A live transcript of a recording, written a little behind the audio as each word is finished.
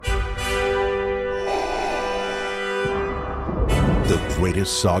The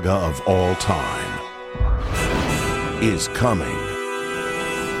greatest saga of all time is coming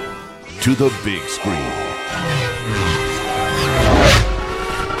to the big screen.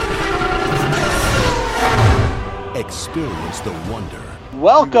 Experience the wonder.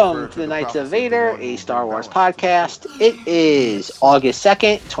 Welcome to the Knights of Vader, a Star Wars podcast. It is August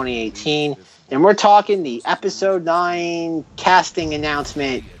 2nd, 2018, and we're talking the Episode 9 casting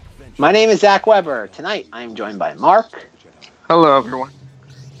announcement. My name is Zach Weber. Tonight, I am joined by Mark. Hello, everyone.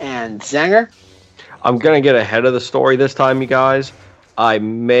 And Zenger. I'm going to get ahead of the story this time, you guys. I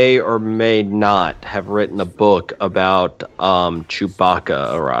may or may not have written a book about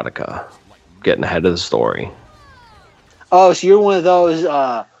Chewbacca erotica. Getting ahead of the story. Oh, so you're one of those,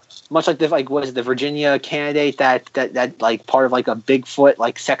 much like the Virginia candidate that like part of like a Bigfoot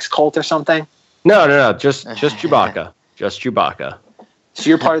like sex cult or something? No, just Chewbacca. Just Chewbacca. So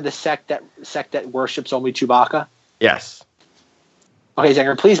you're part of the sect that worships only Chewbacca? Yes. Okay,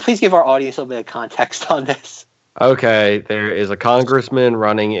 Zenger, please give our audience a little bit of context on this. Okay, there is a congressman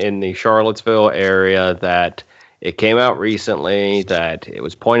running in the Charlottesville area that it came out recently that it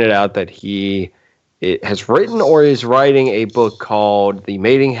was pointed out that it has written or is writing a book called The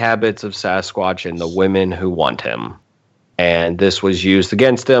Mating Habits of Sasquatch and the Women Who Want Him. And this was used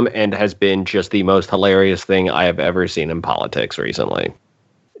against him and has been just the most hilarious thing I have ever seen in politics recently.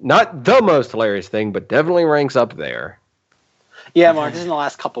 Not the most hilarious thing, but definitely ranks up there. Yeah, Mark, this is in the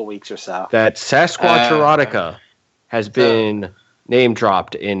last couple weeks or so. That Sasquatch erotica has been name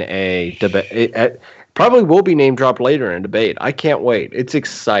dropped in a debate. It probably will be name dropped later in a debate. I can't wait. It's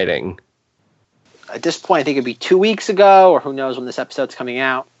exciting. At this point, I think it'd be 2 weeks ago, or who knows when this episode's coming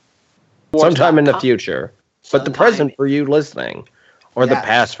out. Sometime in the future. But the present for you listening, or the Yes.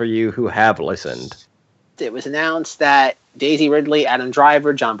 past for you who have listened. It was announced that Daisy Ridley, Adam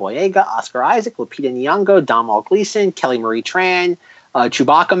Driver, John Boyega, Oscar Isaac, Lupita Nyong'o, Domhnall Gleeson, Kelly Marie Tran,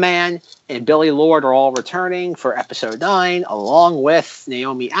 Chewbacca Man, and Billy Lord are all returning for Episode 9, along with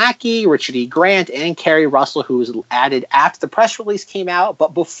Naomi Ackie, Richard E. Grant, and Kerry Russell, who was added after the press release came out,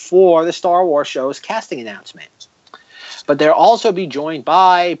 but before the Star Wars show's casting announcement. But they'll also be joined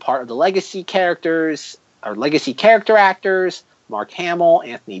by part of the legacy character actors, Mark Hamill,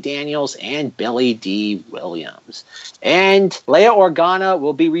 Anthony Daniels, and Billy D. Williams. And Leia Organa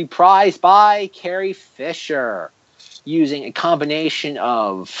will be reprised by Carrie Fisher, using a combination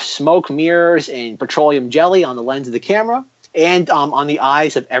of smoke mirrors and petroleum jelly on the lens of the camera, and on the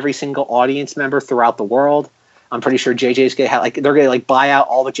eyes of every single audience member throughout the world. I'm pretty sure JJ's gonna have they're gonna buy out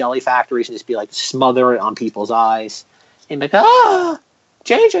all the jelly factories and just be smother it on people's eyes and be like,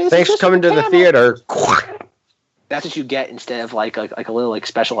 JJ, Thanks for coming to the theater. That's what you get instead of like a little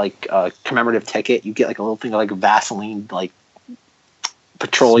special commemorative ticket. You get a little thing of Vaseline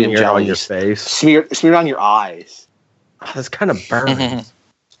petroleum Smeared jelly on your face. Smeared on your eyes. Oh, this kind of burns.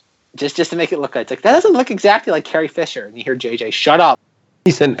 just to make it look good. It's that doesn't look exactly like Carrie Fisher. And you hear JJ, shut up.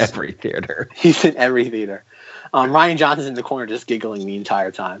 He's in every theater. He's in every theater. Ryan Johnson's in the corner just giggling the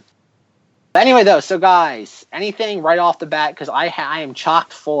entire time. But anyway, though, so guys, anything right off the bat, because I am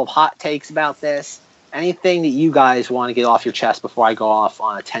chock full of hot takes about this. Anything that you guys want to get off your chest before I go off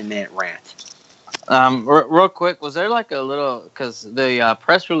on a 10-minute rant? Real quick, was there a little, because the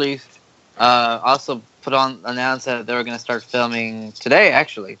press release also announced that they were going to start filming today,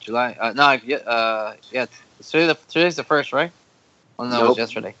 actually, July. Today's the first, right? Well, no, It was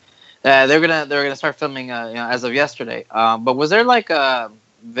yesterday. They're gonna start filming, as of yesterday. But was there a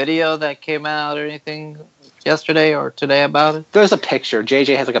video that came out or anything yesterday or today about it? There's a picture.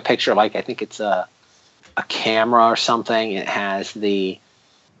 JJ has a picture of I think it's a camera or something. It has the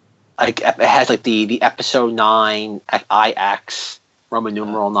Episode 9 IX Roman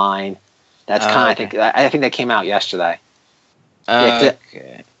numeral 9. That's kind of I think that came out yesterday.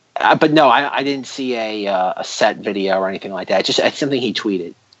 Okay. But no, I didn't see a set video or anything like that. It's something he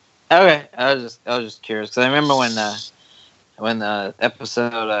tweeted. Okay, I was just curious because I remember when the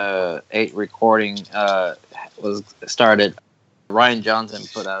episode 8 recording was started. Ryan Johnson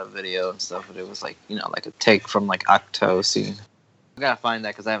put out a video and stuff, but it was a take from Octo scene. I gotta find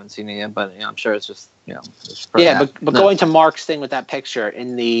that because I haven't seen it yet, but I'm sure it's just But going to Mark's thing with that picture,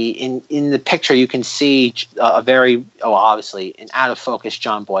 in the picture you can see obviously an out of focus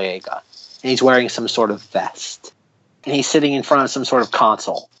John Boyega, and he's wearing some sort of vest, and he's sitting in front of some sort of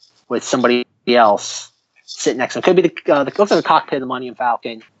console with somebody else sitting next to him. Could be looks like the cockpit of the Millennium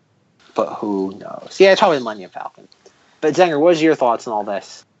Falcon, but who knows? Yeah, it's probably the Millennium Falcon. But Zenger, what are your thoughts on all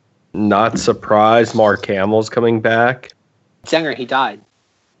this? Not surprised Mark Hamill's coming back. Zenger, he died.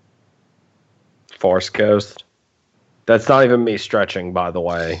 Force Ghost. That's not even me stretching, by the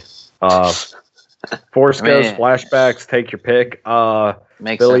way. Force Ghost, Man. flashbacks, take your pick.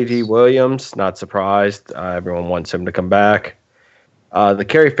 Makes Billy sense. D. Williams, not surprised. Everyone wants him to come back. The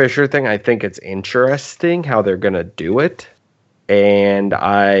Carrie Fisher thing, I think it's interesting how they're going to do it. And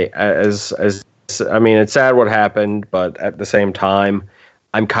it's sad what happened, but at the same time,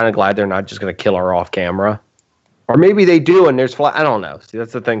 I'm kind of glad they're not just going to kill her off camera. Or maybe they do, and there's I don't know. See,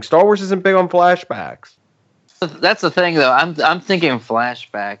 that's the thing. Star Wars isn't big on flashbacks. That's the thing, though. I'm thinking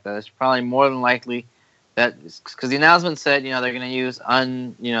flashback. That it's probably more than likely that because the announcement said they're going to use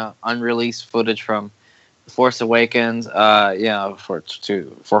unreleased footage from Force Awakens,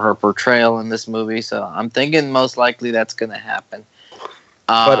 for her portrayal in this movie. So I'm thinking most likely that's going to happen.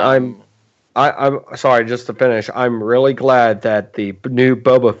 But I'm sorry, just to finish. I'm really glad that the new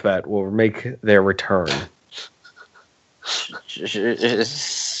Boba Fett will make their return.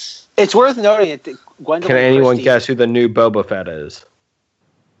 It's worth noting that Gwendolyn Can anyone Christie, guess who the new Boba Fett is?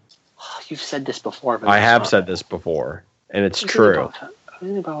 You've said this before. But I have said this before, and it's true. Who's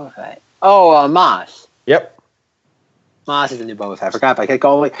the new Boba Fett? Oh, Maz. Yep. Maz is the new Boba Fett. I forgot. I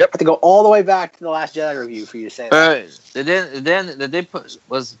have to go all the way back to the Last Jedi review for you to say that. Did they put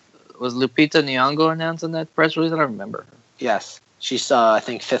was Lupita Nyong'o announced in that press release? I don't remember. Yes, she's I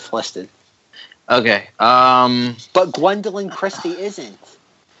think 5th listed. Okay. But Gwendolyn Christie isn't.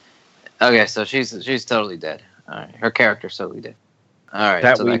 Okay, so she's totally dead. All right, her character's totally dead. All right,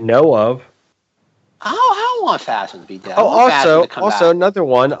 That we know of. I don't want Phasma to be dead. Oh, also back. another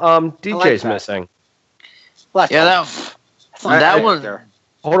one. DJ's that. missing. Well, that one.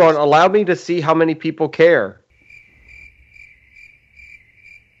 Hold on. Allow me to see how many people care.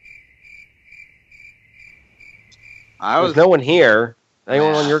 There's no one here.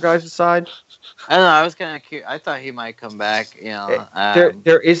 Anyone on your guys' side? I don't know. I was kind of curious. I thought he might come back.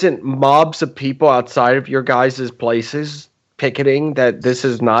 There isn't mobs of people outside of your guys' places picketing that this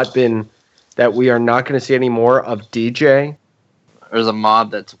has not been, that we are not going to see any more of DJ. There's a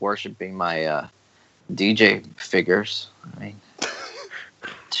mob that's worshiping my DJ figures. I mean,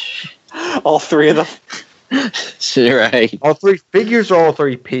 all three of them. Right. All three figures or all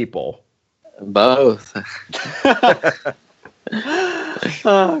three people? Both.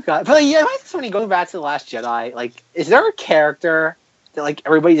 Oh god! But yeah, it's funny going back to the Last Jedi. Like, is there a character that like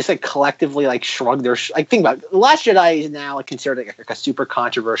everybody just like collectively like shrugged their think about it. The Last Jedi is now like considered like a super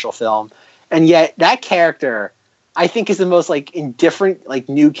controversial film, and yet that character I think is the most like indifferent like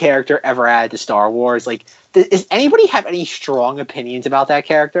new character ever added to Star Wars. Like, does anybody have any strong opinions about that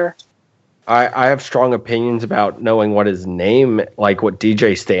character? I have strong opinions about knowing what his name, like what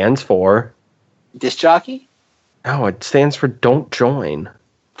DJ stands for. Disc jockey? No, it stands for don't join.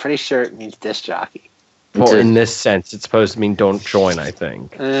 Pretty sure it means disc jockey. Well, in this sense, it's supposed to mean don't join, I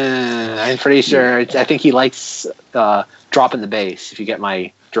think. I'm pretty sure. I think he likes dropping the bass, if you get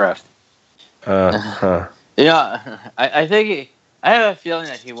my drift. Yeah, I think I have a feeling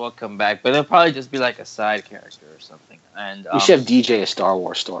that he will come back, but it'll probably just be like a side character or something. And we should have DJ a Star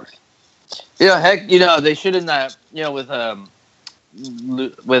Wars story. Heck, they shouldn't, with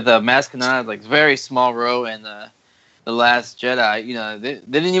Maz Kanata, like very small role in the Last Jedi, they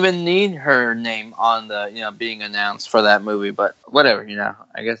didn't even need her name on the being announced for that movie. But whatever,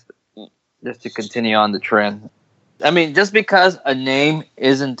 I guess just to continue on the trend. I mean, just because a name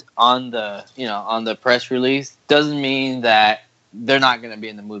isn't on the on the press release doesn't mean that they're not going to be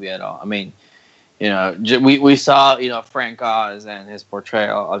in the movie at all. I mean, we saw Frank Oz and his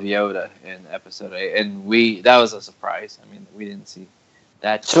portrayal of Yoda in Episode 8, and that was a surprise. I mean, we didn't see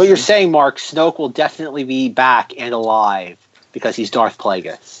that. So what you're saying, Mark, Snoke will definitely be back and alive because he's Darth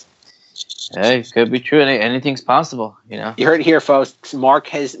Plagueis. Hey, it could be true. Anything's possible, You heard it here, folks. Mark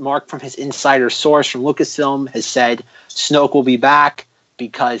from his insider source from Lucasfilm has said Snoke will be back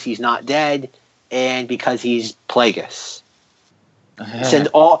because he's not dead and because he's Plagueis. Send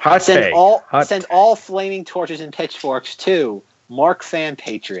all flaming torches and pitchforks to Mark Fan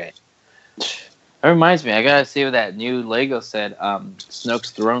Patriot. That reminds me, I gotta see what that new Lego set, Snoke's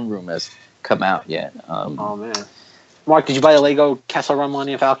Throne Room, has come out yet. Oh man, Mark, did you buy the Lego Kessel Run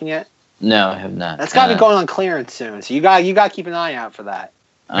Millennium Falcon yet? No, I have not. That's gotta be going on clearance soon, so you got to keep an eye out for that.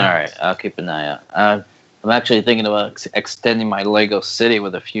 All right, I'll keep an eye out. I'm actually thinking about extending my Lego City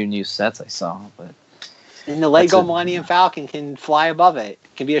with a few new sets I saw, but. And the Lego Millennium Falcon can fly above it.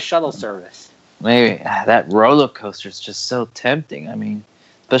 It can be a shuttle service. Maybe that roller coaster is just so tempting. I mean,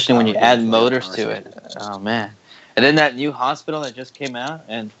 especially when you add motors to it. Oh man! And then that new hospital that just came out,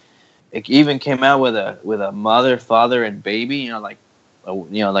 and it even came out with a mother, father, and baby. Like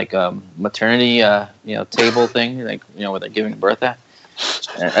a maternity table thing, like where they're giving birth at.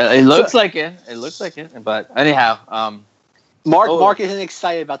 It looks like it. It looks like it. But anyhow, Mark isn't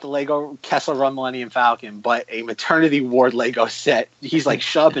excited about the Lego Kessel Run Millennium Falcon, but a maternity ward Lego set. He's like,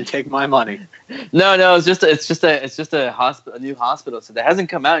 shut up and take my money. No, it's just a hospital, a new hospital set that hasn't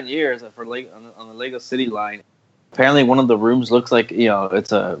come out in years for on the Lego City line. Apparently, one of the rooms looks like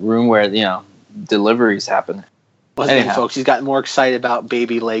it's a room where deliveries happen. Well, anyhow, folks, he's gotten more excited about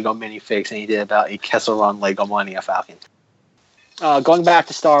baby Lego minifigs than he did about a Kessel Run Lego Millennium Falcon. Going back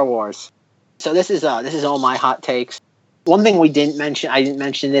to Star Wars, so this is all my hot takes. One thing I didn't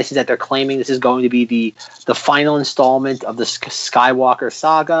mention this, is that they're claiming this is going to be the final installment of the Skywalker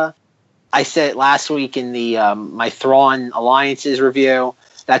saga. I said it last week in the my Thrawn Alliances review.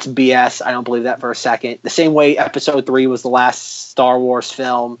 That's BS. I don't believe that for a second. The same way Episode 3 was the last Star Wars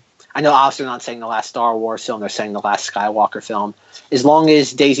film. I know obviously they're not saying the last Star Wars film, they're saying the last Skywalker film. As long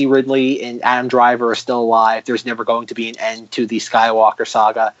as Daisy Ridley and Adam Driver are still alive, there's never going to be an end to the Skywalker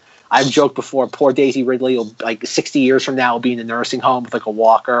saga. I've joked before, poor Daisy Ridley will, 60 years from now, will be in a nursing home with a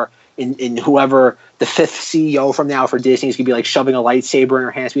walker. And whoever the 5th CEO from now for Disney is going to be shoving a lightsaber in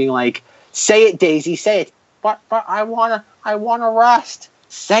her hands, being like, say it, Daisy, say it. But I wanna rest.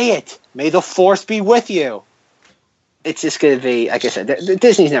 Say it. May the Force be with you. It's just going to be, like I said,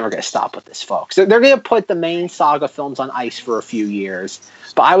 Disney's never going to stop with this, folks. They're going to put the main saga films on ice for a few years.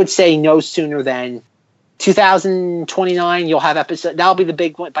 But I would say no sooner than 2029, you'll have episode. That'll be the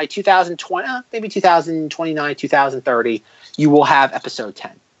big one. By 2020, maybe 2029, 2030, you will have episode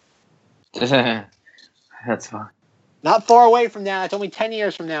 10. That's fine. Not far away from now. It's only 10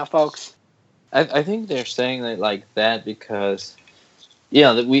 years from now, folks. I think they're saying it like that because, they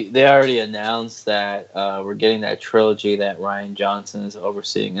already announced that we're getting that trilogy that Rian Johnson is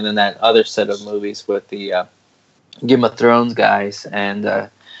overseeing, and then that other set of movies with the Game of Thrones guys, and so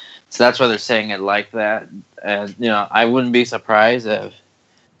that's why they're saying it like that. And I wouldn't be surprised if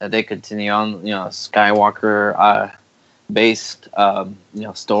that they continue on, Skywalker based,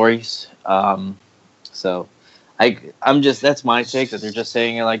 stories. So I'm just, that's my take, that they're just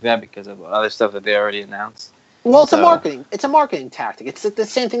saying it like that because of other stuff that they already announced. Well, it's a marketing tactic. It's the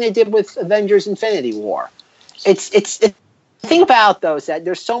same thing they did with Avengers: Infinity War. It's the thing about those that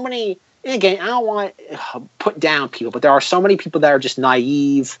there's so many. And again, I don't want to put down people, but there are so many people that are just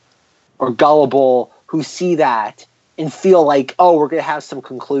naive or gullible who see that and feel like, oh, we're going to have some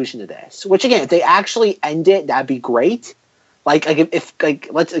conclusion to this. Which again, if they actually end it, that'd be great. Let's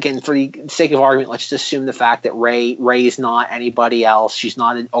again, for the sake of argument, let's just assume the fact that Rey is not anybody else. She's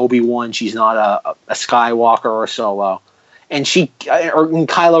not an Obi-Wan. She's not a Skywalker or a Solo, and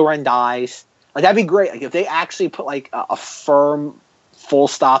Kylo Ren dies. That'd be great. If they actually put a firm full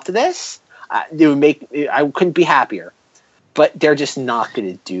stop to this, it would make. I couldn't be happier. But they're just not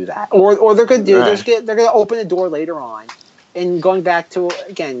going to do that, or they're going to do. Right. They're going to open the door later on, and going back to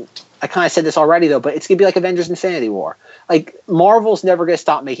again. I kind of said this already, though, but it's going to be like Avengers Infinity War. Marvel's never going to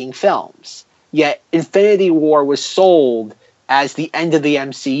stop making films. Yet Infinity War was sold as the end of the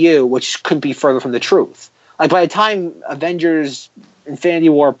MCU, which couldn't be further from the truth. By the time Avengers Infinity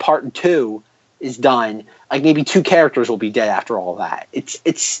War Part 2 is done, maybe 2 characters will be dead after all that. It's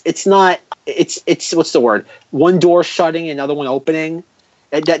what's the word? One door shutting, another one opening.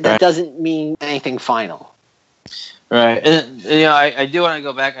 That doesn't mean anything final. Right, and I do want to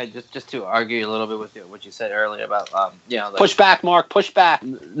go back. Just to argue a little bit with what you said earlier about push back, Mark, push back.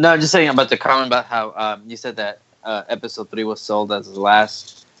 No, just saying about the comment about how you said that Episode 3 was sold as the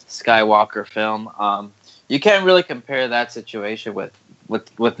last Skywalker film. You can't really compare that situation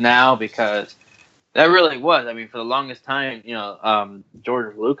with now, because that really was. I mean, for the longest time,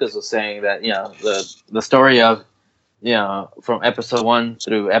 George Lucas was saying that the story of from Episode 1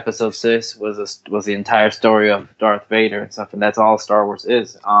 through Episode 6 was the entire story of Darth Vader and stuff, and that's all Star Wars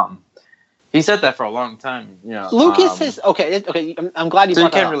is. He said that for a long time. Lucas is okay. I'm glad you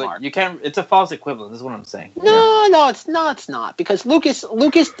brought that up, Mark. You can't. It's a false equivalent. Is what I'm saying. No, it's not. It's not, because Lucas.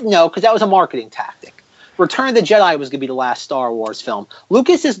 No, because that was a marketing tactic. Return of the Jedi was going to be the last Star Wars film.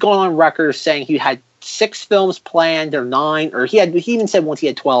 Lucas has gone on record saying he had 6 films planned, or 9, or he even said once he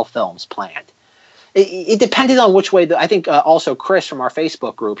had 12 films planned. It depended on which way. I think also Chris from our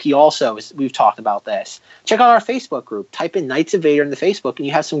Facebook group, we've talked about this. Check out our Facebook group. Type in Knights of Vader in the Facebook, and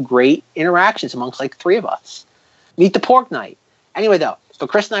you have some great interactions amongst 3 of us. Meet the Pork Knight. Anyway, though, but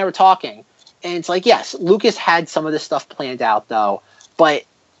Chris and I were talking, and it's yes, Lucas had some of this stuff planned out, though. But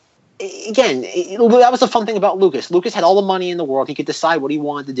again, that was the fun thing about Lucas. Lucas had all the money in the world. He could decide what he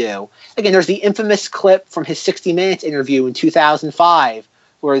wanted to do. Again, there's the infamous clip from his 60 Minutes interview in 2005,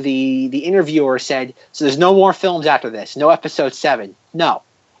 where the interviewer said, so there's no more films after this, no Episode 7. No.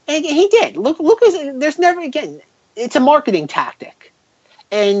 And he did. Lucas, there's never, again, it's a marketing tactic.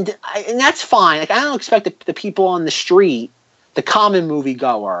 And that's fine. I don't expect the people on the street the common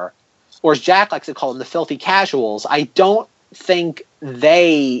moviegoer, or as Jack likes to call them, the filthy casuals, I don't think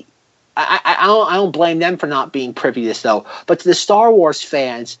they. I don't blame them for not being privy to this, though. But to the Star Wars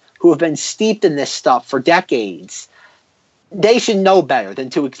fans who have been steeped in this stuff for decades, they should know better than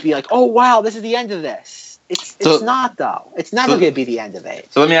to be like, "Oh wow, this is the end of this." It's not, though. It's never going to be the end of it.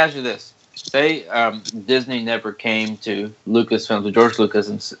 So let me ask you this: say Disney never came to Lucasfilm, to George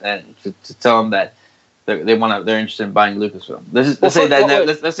Lucas, and to tell him that they're interested in buying Lucasfilm. Let's say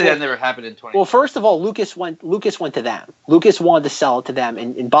that never happened in 20. Well, first of all, Lucas went to them. Lucas wanted to sell it to them,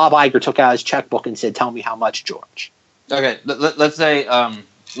 and Bob Iger took out his checkbook and said, "Tell me how much, George." Okay, let's say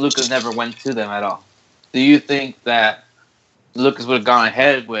Lucas never went to them at all. Do you think that Lucas would have gone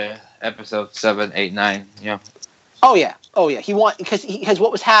ahead with episode 7, 8, 9? You know? Oh yeah. Because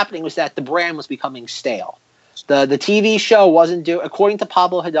what was happening was that the brand was becoming stale. The TV show wasn't according to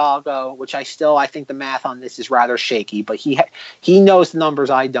Pablo Hidalgo, which I think the math on this is rather shaky, but he knows the numbers,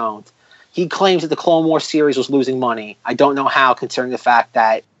 I don't. He claims that the Clone Wars series was losing money. I don't know how, considering the fact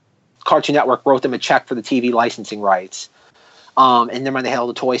that Cartoon Network wrote them a check for the TV licensing rights. And then when they had all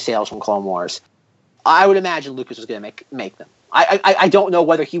the toy sales from Clone Wars. I would imagine Lucas was going to make them. I don't know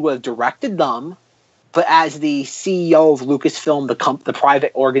whether he would have directed them, but as the CEO of Lucasfilm, the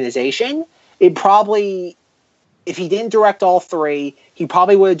private organization, it probably, if he didn't direct all three, he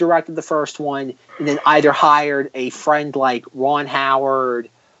probably would have directed the first one and then either hired a friend like Ron Howard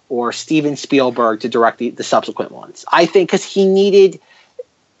or Steven Spielberg to direct the subsequent ones. I think because he needed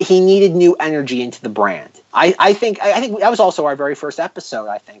new energy into the brand. I think that was also our very first episode,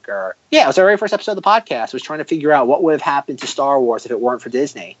 it was our very first episode of the podcast, was trying to figure out what would have happened to Star Wars if it weren't for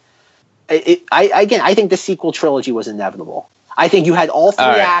Disney. I think the sequel trilogy was inevitable. I think you had all three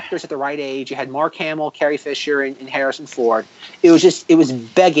actors at the right age. You had Mark Hamill, Carrie Fisher, and Harrison Ford. It was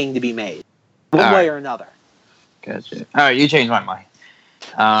begging to be made, one way or another. Gotcha. All right, you changed my mind.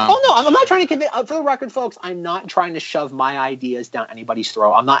 No, I'm not trying to convince. For the record, folks, I'm not trying to shove my ideas down anybody's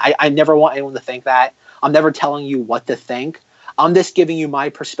throat. I'm not. I never want anyone to think that. I'm never telling you what to think. I'm just giving you my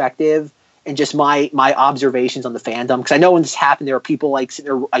perspective and just my observations on the fandom. Because I know when this happened, there were people like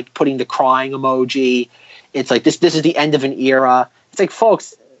sitting there like putting the crying emoji. It's like this is the end of an era. It's like,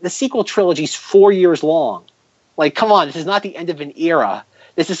 folks, the sequel trilogy is 4 years long. Like, come on, this is not the end of an era.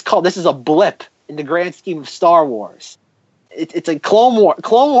 This is a blip in the grand scheme of Star Wars. It's like Clone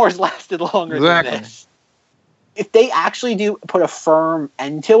Wars lasted longer than this. If they actually do put a firm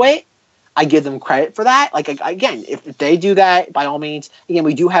end to it, I give them credit for that. Like, again, if they do that, by all means. Again,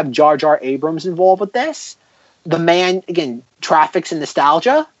 we do have Jar Jar Abrams involved with this. The man, again, traffics in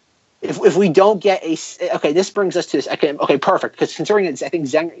nostalgia. If we don't get this brings us to this. Okay, perfect. Because considering it's, I think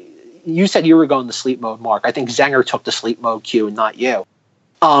Zenger, you said you were going to sleep mode, Mark. I think Zenger took the sleep mode cue and not you.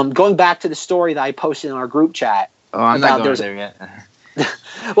 Going back to the story that I posted in our group chat. Oh, I'm not going there yet.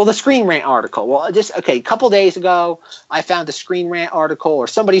 Well, the Screen Rant article. Well, a couple days ago, I found the Screen Rant article, or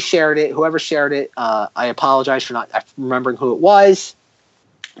somebody shared it. Whoever shared it, I apologize for not remembering who it was.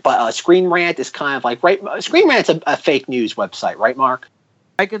 But Screen Rant is kind of like, right? Screen Rant's a fake news website, right, Mark?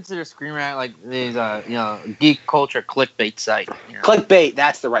 I consider Screen Rant like these, geek culture clickbait site. You know? Clickbait,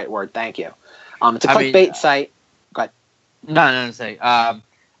 that's the right word. Thank you. It's a clickbait site. Go ahead. No, say. I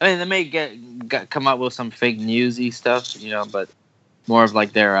mean, they may come up with some fake newsy stuff, but more of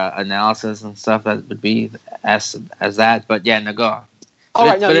like their analysis and stuff that would be as that. But yeah, no, go on. All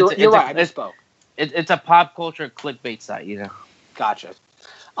right, you're right. I misspoke. It's a pop culture clickbait site, Gotcha.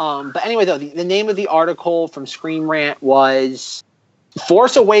 But anyway, though, the name of the article from Screen Rant was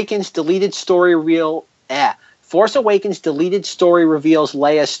Force Awakens deleted story reveals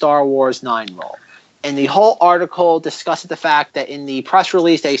Leia's Star Wars 9 role. And the whole article discusses the fact that in the press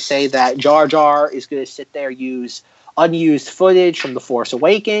release, they say that Jar Jar is going to sit there, use unused footage from The Force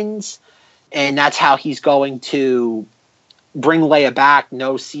Awakens, and that's how he's going to bring Leia back.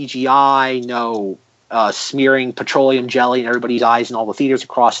 No CGI, no smearing petroleum jelly in everybody's eyes in all the theaters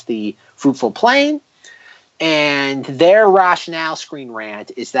across the fruitful plain. And their rationale, Screen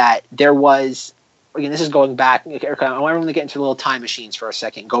Rant, is that there was, again, this is going back, I want everyone to get into little time machines for a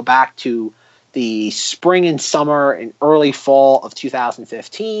second, go back to the spring and summer and early fall of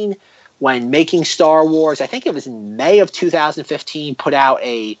 2015, when Making Star Wars, I think it was in May of 2015, put out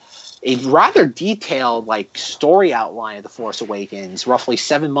a rather detailed story outline of The Force Awakens, roughly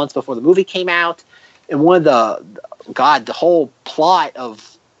 7 months before the movie came out. And the whole plot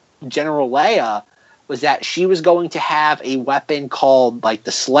of General Leia was that she was going to have a weapon called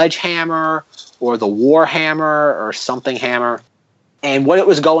the Sledgehammer or the Warhammer or something hammer. And what it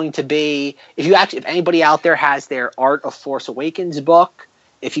was going to be, if anybody out there has their Art of Force Awakens book,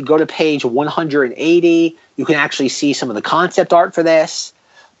 if you go to page 180, you can actually see some of the concept art for this.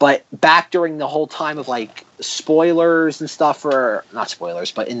 But back during the whole time of like spoilers and stuff for, not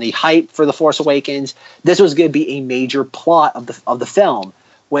spoilers, but in the hype for The Force Awakens, this was going to be a major plot of the film,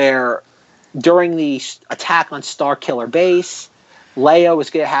 where during the attack on Starkiller Base, Leia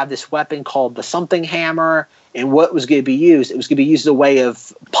was going to have this weapon called the Something Hammer, and what was going to be used? It was going to be used as a way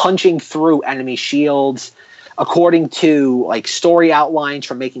of punching through enemy shields. According to like story outlines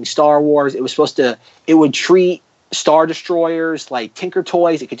from making Star Wars, it would treat Star Destroyers like Tinker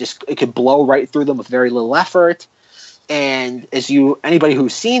Toys. It could blow right through them with very little effort. And anybody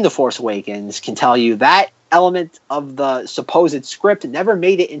who's seen The Force Awakens can tell you that element of the supposed script never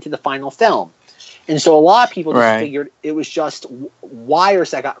made it into the final film. And so a lot of people just figured it was just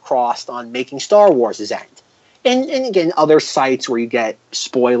wires that got crossed on making Star Wars' end. And again, other sites where you get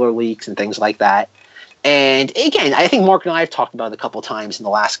spoiler leaks and things like that. And again, I think Mark and I have talked about it a couple times in the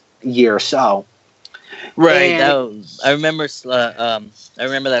last year or so. Right. I remember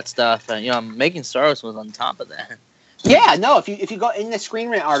that stuff. Making Star Wars was on top of that. Yeah, no. If you go in the Screen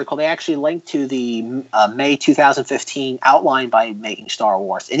Rant article, they actually linked to the May 2015 outline by Making Star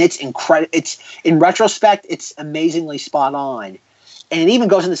Wars, and it's incredible. It's in retrospect, it's amazingly spot on, and it even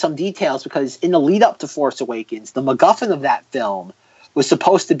goes into some details because in the lead up to Force Awakens, the MacGuffin of that film was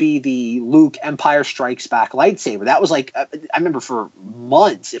supposed to be the Luke Empire Strikes Back lightsaber. That was like, I remember for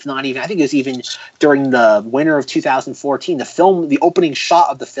months, if not even, I think it was even during the winter of 2014, the opening shot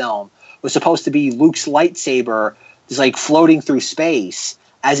of the film was supposed to be Luke's lightsaber just like floating through space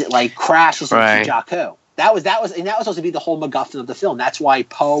as it like crashes into Jakku. That was supposed to be the whole MacGuffin of the film. That's why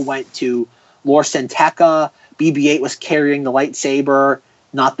Poe went to Lor San Tekka. BB-8 was carrying the lightsaber,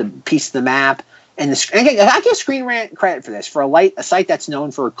 not the piece of the map. And I give Screen Rant credit for this. For a site that's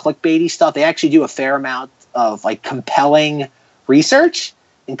known for clickbaity stuff, they actually do a fair amount of like compelling research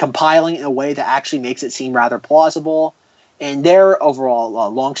and compiling in a way that actually makes it seem rather plausible. And their overall,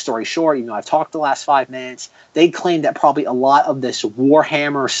 long story short, even though I've talked the last 5 minutes, they claim that probably a lot of this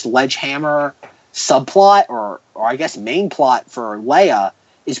Warhammer Sledgehammer subplot, or I guess main plot for Leia,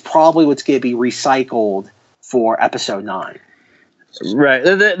 is probably what's going to be recycled for Episode 9. Right,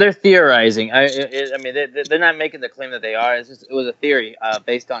 they're theorizing. I mean, they're not making the claim that they are. It was a theory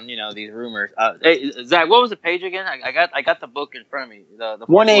based on these rumors. Hey, Zach, what was the page again? I got the book in front of me. The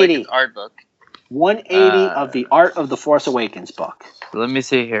 180 art book. 180 of the Art of the Force Awakens book. Let me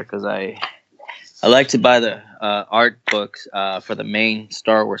see here, because I like to buy the art books for the main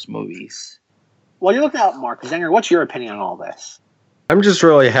Star Wars movies. Well, you're looking at Mark Zenger. What's your opinion on all this? I'm just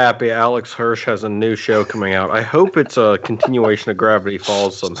really happy Alex Hirsch has a new show coming out. I hope it's a continuation of Gravity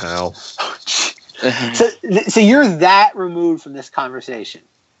Falls somehow. So you're that removed from this conversation?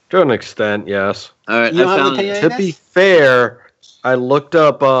 To an extent, yes. All right. To be fair, I looked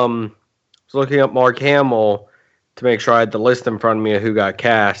up looking up Mark Hamill to make sure I had the list in front of me of who got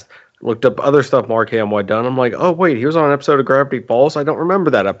cast. Looked up other stuff Mark Hamill had done. I'm like, oh wait, he was on an episode of Gravity Falls. I don't remember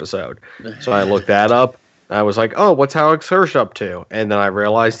that episode. So I looked that up. I was like, oh, what's Alex Hirsch up to? And then I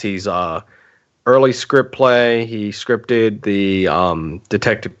realized he's early script play. He scripted the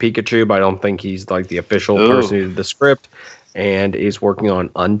Detective Pikachu, but I don't think he's like the official person who did the script. And is working on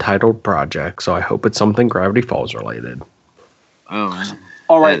Untitled Project. So I hope it's something Gravity Falls related. Oh,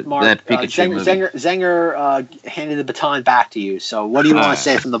 all right, Mark. That Pikachu Zenger handed the baton back to you. So what do you want to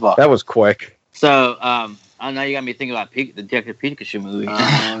say from the book? That was quick. So I know you got me thinking about the Detective Pikachu movie.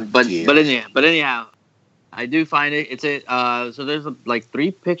 But anyhow. I do find it. It's so there's like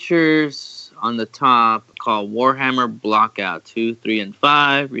 3 pictures on the top called Warhammer Blockout 2, 3, and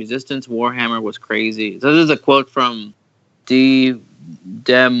 5. Resistance Warhammer was crazy. So this is a quote from D.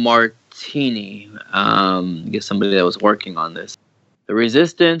 Martini. I guess somebody that was working on this. The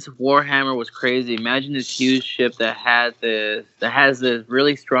Resistance Warhammer was crazy. Imagine this huge ship that has this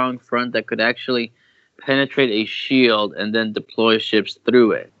really strong front that could actually penetrate a shield and then deploy ships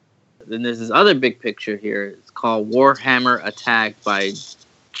through it. Then there's this other big picture here. It's called Warhammer Attack by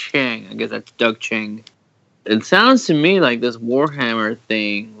Cheng. I guess that's Doug Cheng. It sounds to me like this Warhammer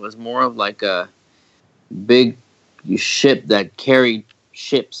thing was more of like a big ship that carried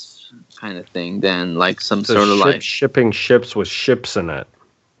ships kind of thing than like some sort of like shipping ships with ships in it.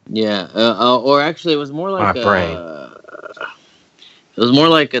 Yeah, or actually it was more like my brain. It was more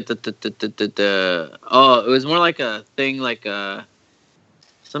like it was more like a thing like a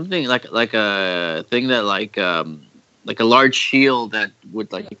something like a thing that like a large shield that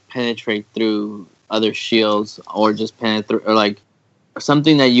would like penetrate through other shields or just penetrate or like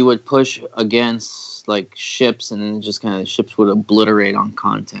something that you would push against like ships, and then just kind of ships would obliterate on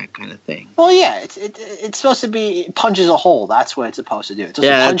contact, kind of thing. Well, yeah, it's supposed to be it punches a hole. That's what it's supposed to do. It's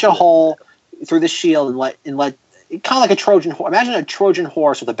supposed to punch a hole through the shield and let kind of like a Trojan horse. Imagine a Trojan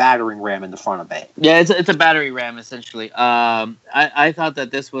horse with a battering ram in the front of it. Yeah, it's a battery ram essentially. I thought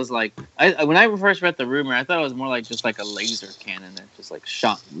that this was like when I first read the rumor, I thought it was more like just like a laser cannon that just like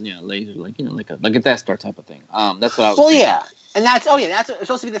shot laser like like a Death Star type of thing. That's what I was. Well, thinking. yeah, and that's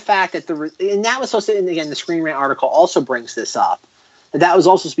supposed to be the fact that and that was supposed to, and again the Screen Rant article also brings this up, that was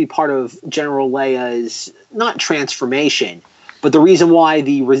also supposed to be part of General Leia's not transformation, but the reason why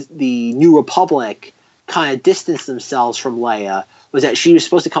the New Republic kind of distanced themselves from Leia was that she was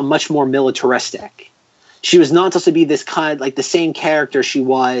supposed to become much more militaristic. She was not supposed to be this kind of like the same character she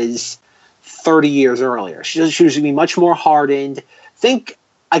was 30 years earlier. She was going to be much more hardened. Think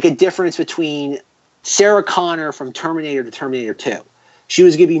like a difference between Sarah Connor from Terminator to Terminator 2. She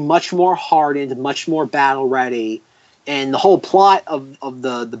was going to be much more hardened, much more battle ready, and the whole plot of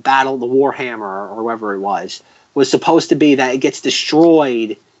the battle, the Warhammer or whoever it was supposed to be that it gets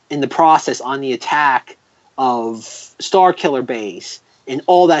destroyed in the process on the attack of Starkiller Base, and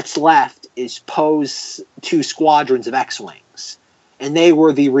all that's left is Poe's 2 squadrons of X-Wings. And they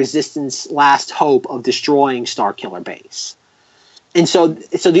were the Resistance last hope of destroying Starkiller Base. And so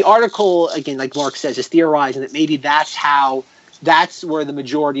the article, again, like Mark says, is theorizing that maybe that's where the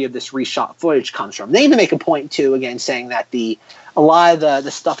majority of this reshot footage comes from. They even make a point, too, again, saying that a lot of the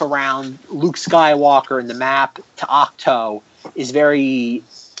stuff around Luke Skywalker and the map to Ahch-To is very,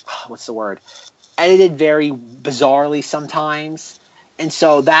 what's the word? Edited very bizarrely sometimes, and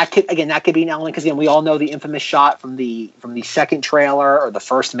so that could be an element, because again we all know the infamous shot from the second trailer or the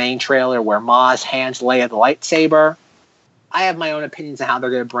first main trailer where Maz hands Leia the lightsaber. I have my own opinions on how they're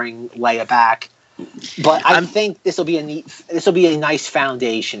going to bring Leia back, but I think this will be a nice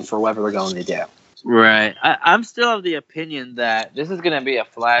foundation for whatever they're going to do. Right. I'm still of the opinion that this is going to be a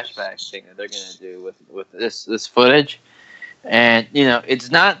flashback thing that they're going to do with this footage. And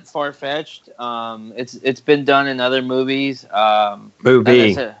it's not far fetched. It's been done in other movies.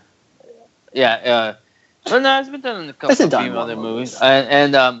 Movie. Well, no, it's been done in a couple of other movies.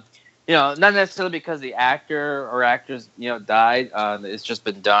 And not necessarily because the actor or actors died. It's just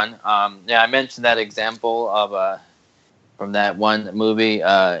been done. I mentioned that example of from that one movie.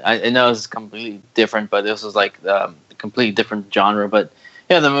 I know it's completely different, but this was like a completely different genre. But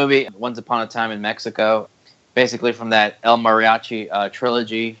the movie Once Upon a Time in Mexico. Basically from that El Mariachi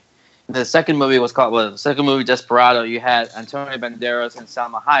trilogy. The second movie Desperado, you had Antonio Banderas and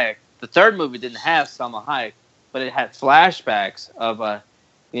Salma Hayek. The third movie didn't have Salma Hayek, but it had flashbacks of that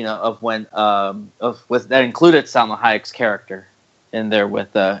included Salma Hayek's character in there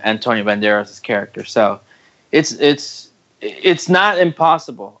with Antonio Banderas' character. So it's not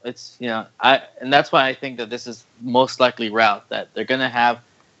impossible. And that's why I think that this is most likely route that they're gonna have.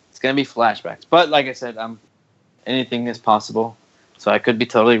 It's gonna be flashbacks, but like I said, anything is possible, so I could be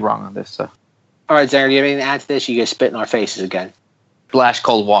totally wrong on this. So, all right, Zanger, do you have anything to add to this? You guys spit in our faces again. Splash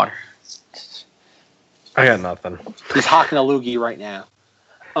cold water. I got nothing. He's hawking a loogie right now.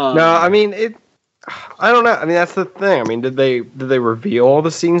 No, I mean it. I don't know. I mean that's the thing. I mean, did they reveal all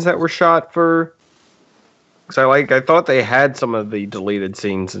the scenes that were shot for? Because I thought they had some of the deleted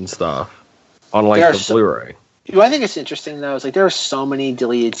scenes and stuff on the Blu-ray. What I think is interesting though is there are so many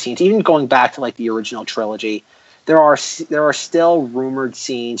deleted scenes, even going back to the original trilogy. There are still rumored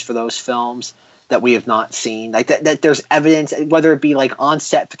scenes for those films that we have not seen. That there's evidence, whether it be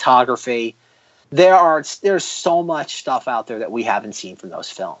on-set photography. There's so much stuff out there that we haven't seen from those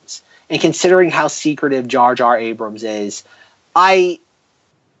films. And considering how secretive Jar Jar Abrams is, Zanger,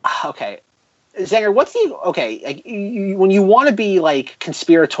 what's when you want to be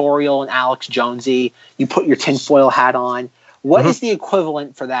conspiratorial and Alex Jonesy, you put your tinfoil hat on. What is the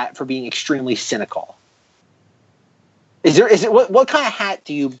equivalent for that for being extremely cynical? What kind of hat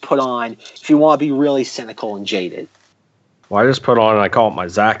do you put on if you want to be really cynical and jaded? Well, I just put on and I call it my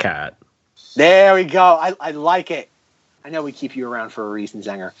Zach hat. There we go. I like it. I know we keep you around for a reason,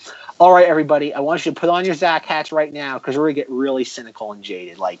 Zanger. All right, everybody. I want you to put on your Zach hats right now because we're gonna get really cynical and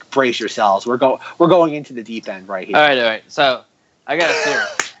jaded. Brace yourselves. We're going into the deep end right here. All right. So I got a theory.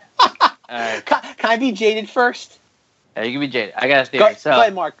 All right. Can I be jaded first? Yeah, you can be jaded. I got a theory. Go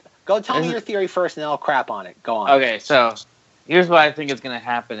ahead, Mark. Go tell me your theory first, and then I'll crap on it. Go on. Okay, so here's what I think is going to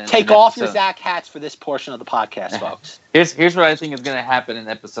happen. Take off your Zach hats for this portion of the podcast, folks. Here's what I think is going to happen in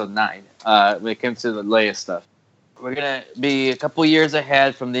episode 9 when it comes to the Leia stuff. We're going to be a couple years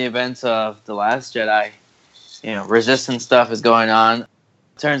ahead from the events of The Last Jedi. Resistance stuff is going on.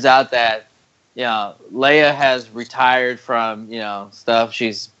 Turns out that Leia has retired from, stuff.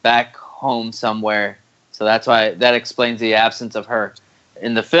 She's back home somewhere. So that's why that explains the absence of her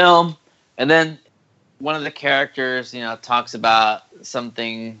in the film. And then one of the characters, talks about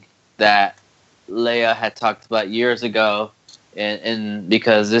something that Leia had talked about years ago. And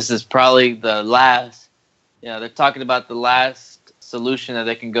because this is probably the last, they're talking about the last solution that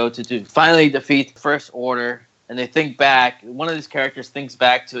they can go to finally defeat the First Order. And they think back, one of these characters thinks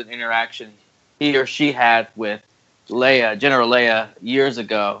back to an interaction he or she had with Leia, General Leia, years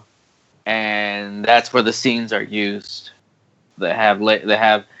ago. And that's where the scenes are used. They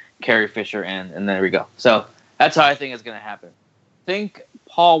have Carrie Fisher in, and there we go. So that's how I think it's going to happen. I think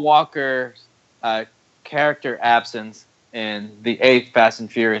Paul Walker's character absence in the 8th Fast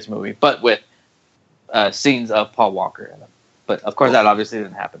and Furious movie, but with scenes of Paul Walker in them. But of course, that obviously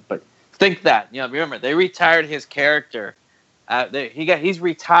didn't happen. But think that, remember, they retired his character. He's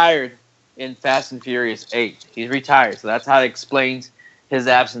retired in Fast and Furious 8. He's retired, so that's how it explains his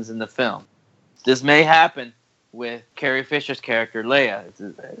absence in the film. This may happen with Carrie Fisher's character, Leia.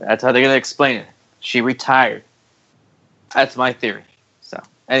 That's how they're going to explain it. She retired. That's my theory. So,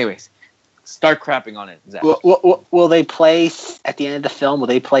 anyways, start crapping on it, Zach. Will they play, at the end of the film, will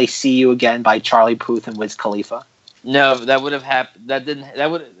they play See You Again by Charlie Puth and Wiz Khalifa? No, that would have happened.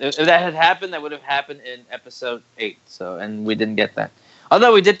 If that had happened, that would have happened in episode 8. So, and we didn't get that.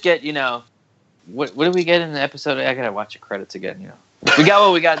 Although we did get, what did we get in the episode? I gotta watch the credits again. We got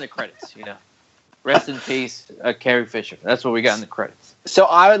what we got in the credits. Rest in peace, Carrie Fisher. That's what we got in the credits. So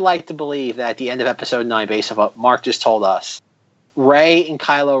I would like to believe that at the end of episode 9, based on what Mark just told us, Rey and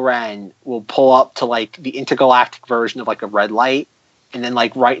Kylo Ren will pull up to the intergalactic version of a red light, and then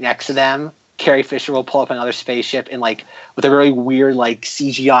right next to them, Carrie Fisher will pull up another spaceship and with a really weird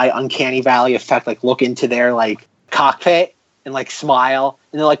CGI uncanny valley effect, look into their cockpit and smile,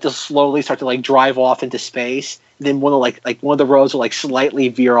 and then they'll slowly start to drive off into space. And then one of the roads will slightly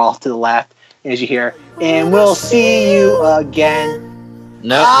veer off to the left, and as you hear, and we'll see you again.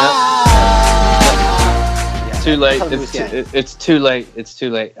 Nope. Too late. It's too late. It's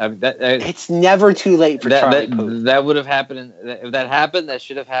too late. It's never too late for Charlie Puth. That would have happened. If that happened, that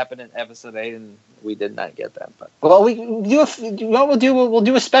should have happened in episode 8, and we did not get that. But well, we'll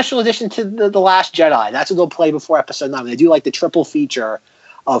do a special edition to the Last Jedi. That's what they'll play before episode 9. They do the triple feature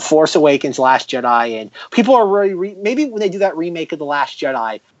of Force Awakens, Last Jedi, and people are really maybe when they do that remake of the Last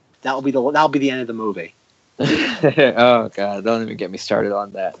Jedi, that'll be the end of the movie. Oh God! Don't even get me started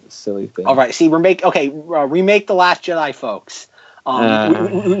on that silly thing. All right, see, remake the Last Jedi, folks.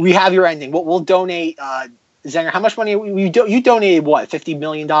 We have your ending. We'll donate. Zenger, how much money you donated? What, $50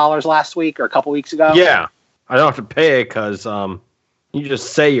 million last week or a couple weeks ago? Yeah, I don't have to pay it because you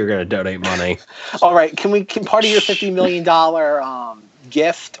just say you're going to donate money. All right, can part of your $50 million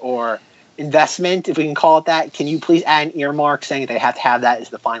gift or investment, if we can call it that, can you please add an earmark saying they have to have that as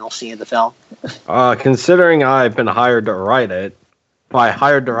the final scene of the film? Considering I've been hired to write it, by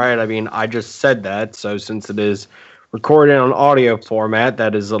hired to write, I mean I just said that, so since it is recorded on audio format,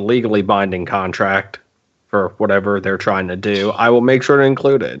 that is a legally binding contract for whatever they're trying to do, I will make sure to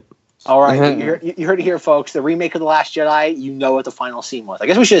include it. All right, you heard it here, folks. The remake of The Last Jedi, you know what the final scene was. I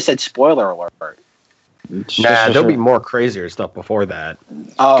guess we should have said spoiler alert. Nah, there'll be more crazier stuff before that.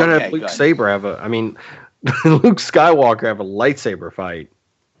 Oh, gonna okay, have Luke Skywalker have a lightsaber fight.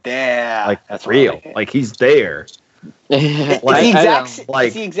 Yeah, that's real. Right. He's there. It's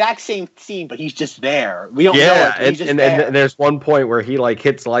the exact same scene, but he's just there. We don't know it, he's just there. And there's one point where he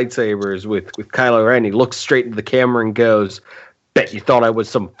hits lightsabers with Kylo Ren. He looks straight into the camera and goes, "Bet you thought I was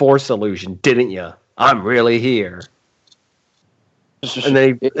some Force illusion, didn't you? I'm really here."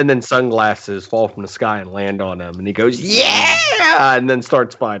 And then sunglasses fall from the sky and land on him, and he goes, "Yeah!" and then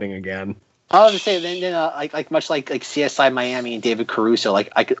starts fighting again. I was to say, then much like CSI Miami and David Caruso,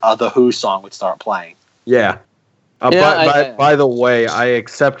 the Who song would start playing. Yeah. By the way, I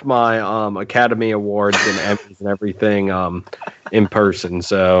accept my Academy Awards and Emmys and everything in person,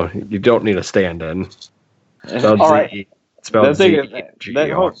 so you don't need a stand-in. All right. Spelled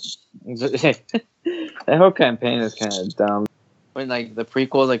that whole campaign is kind of dumb. When the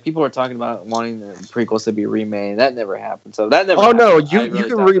prequels, people were talking about wanting the prequels to be remade. That never happened. So that never. Oh no, you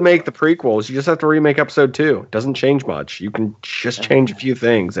can remake the prequels. You just have to remake episode 2. It doesn't change much. You can just change a few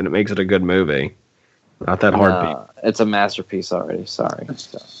things, and it makes it a good movie. Not that hard. It's a masterpiece already. Sorry.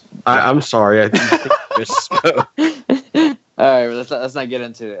 So. I'm sorry. I think you just spoke. All right, let's not get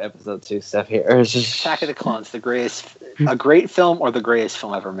into episode 2 stuff here. Attack of the Clones, a great film or the greatest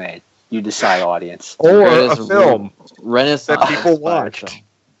film ever made. You decide, audience. Or a film Renaissance that people watched.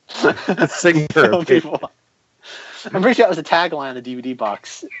 I'm pretty sure that was the tagline on the DVD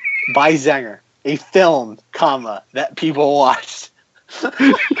box. by Zenger, a film, comma, that people watched.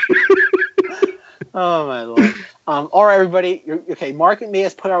 Oh my lord! All right, everybody. Okay, Mark and me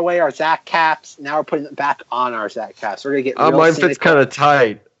has put away our Zach caps. Now we're putting it back on our Zach caps. We're gonna get real mine cynical. fits kind of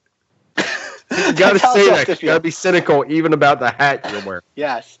tight. You gotta say that. You gotta be cynical even about the hat you're wearing.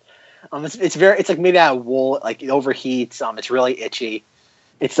 Yes. It's like made out of wool. Like it overheats. It's really itchy.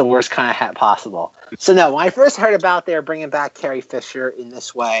 It's the worst kind of hat possible. So no, when I first heard about they're bringing back Carrie Fisher in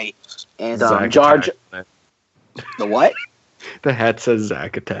this way, and George, the what? The hat says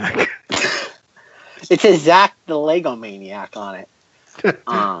Zack Attack. It says Zack the Lego Maniac on it.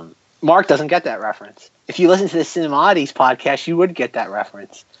 Mark doesn't get that reference. If you listen to the Cinemodities podcast, you would get that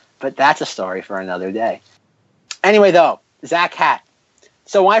reference. But that's a story for another day. Anyway, though, Zack hat.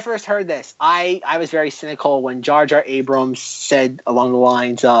 So when I first heard this, I was very cynical when Jar Jar Abrams said along the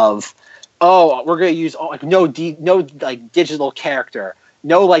lines of, "Oh, we're going to use no digital character,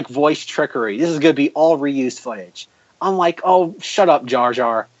 no like voice trickery. This is going to be all reused footage." I'm like, "Oh, shut up, Jar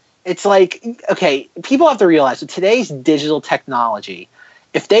Jar." It's like, okay, people have to realize with today's digital technology,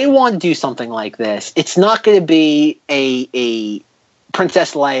 if they want to do something like this, it's not going to be a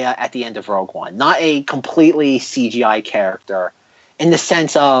Princess Leia at the end of Rogue One, not a completely CGI character in the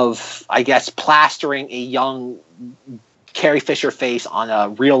sense of, I guess, plastering a young Carrie Fisher face on a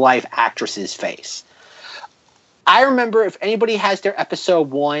real-life actress's face. I remember, if anybody has their Episode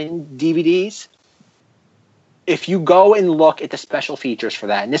 1 DVDs, if you go and look at the special features for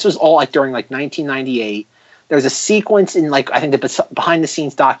that, and this was all like during like 1998, there's a sequence in like I think the behind the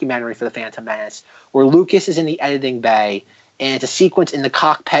scenes documentary for The Phantom Menace where Lucas is in the editing bay, and it's a sequence in the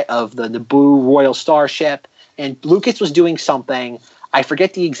cockpit of the Naboo Royal Starship, and Lucas was doing something. I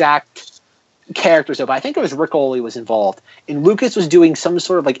forget the exact characters of, but I think it was Rick Oley was involved, and Lucas was doing some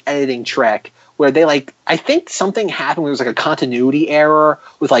sort of like editing trick where they like, I think something happened where there was like a continuity error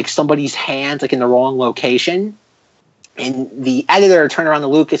with like somebody's hands like in the wrong location, and the editor turned around to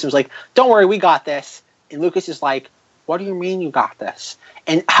Lucas and was like, "Don't worry, we got this." And Lucas is like, "What do you mean you got this?"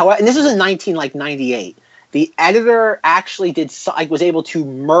 And this was in 1998. The editor actually was able to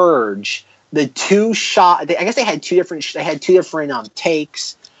merge the two shots. I guess they had two different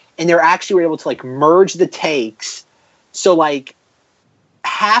takes, and they actually were able to like merge the takes. So like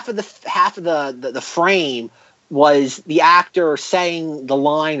half of the frame was the actor saying the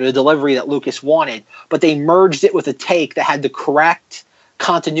line or the delivery that Lucas wanted, but they merged it with a take that had the correct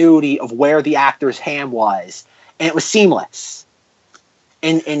continuity of where the actor's hand was, and it was seamless.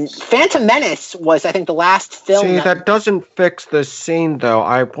 And Phantom Menace was, I think, the last film. See, that doesn't fix the scene, though.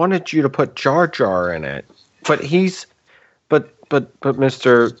 I wanted you to put Jar Jar in it, but Mr.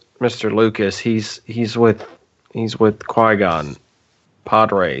 Lucas, he's with Qui-Gon,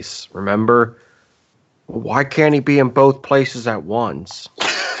 pod race. Remember? Why can't he be in both places at once?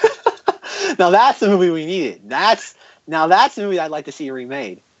 Now that's the movie we needed. That's the movie I'd like to see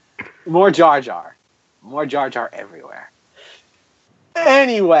remade. More Jar Jar everywhere.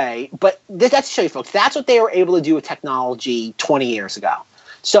 Anyway, but that's to show you folks, that's what they were able to do with technology 20 years ago.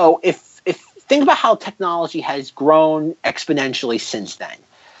 So if think about how technology has grown exponentially since then.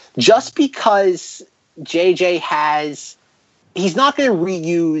 Just because JJ he's not going to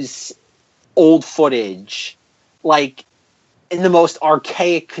reuse old footage like in the most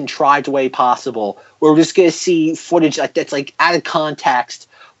archaic, contrived way possible, where we're just going to see footage that's like out of context,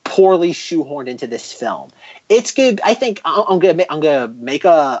 poorly shoehorned into this film. It's good. I think I'm gonna make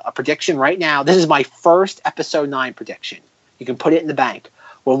a prediction right now. This is my first Episode 9 prediction. You can put it in the bank.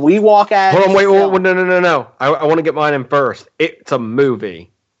 When we walk out, hold on, wait, no. I want to get mine in first. It's a movie.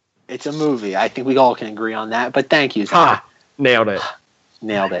 It's a movie. I think we all can agree on that. But thank you, Zach. Ha! Nailed it.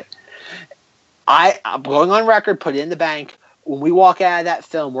 Nailed it. I'm going on record. Put it in the bank. When we walk out of that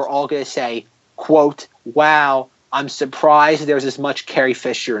film, we're all going to say, quote, "Wow, I'm surprised there's as much Carrie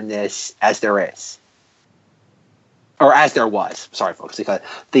Fisher in this as there is." Or as there was. Sorry, folks. Because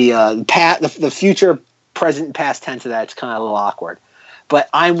the future, present, and past tense of that's kind of a little awkward. But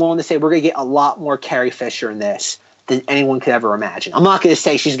I'm willing to say we're going to get a lot more Carrie Fisher in this than anyone could ever imagine. I'm not going to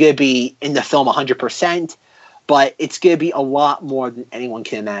say she's going to be in the film 100%, but it's going to be a lot more than anyone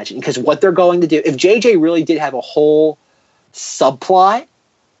can imagine. Because what they're going to do, if JJ really did have a whole subplot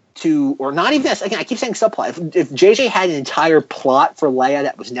to, or not even this, again, I keep saying subplot. If JJ had an entire plot for Leia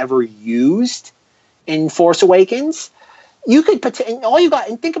that was never used in Force Awakens, you could put, and all you got,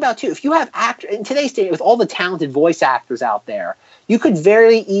 and think about too, if you have actors in today's day with all the talented voice actors out there, you could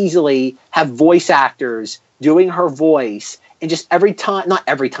very easily have voice actors doing her voice, and just every time, not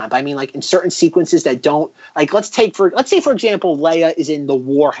every time, but I mean like in certain sequences that don't, like let's say for example, Leia is in the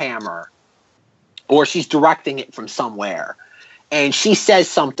Warhammer, or she's directing it from somewhere, and she says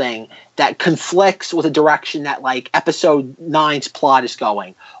something that conflicts with the direction that like episode 9's plot is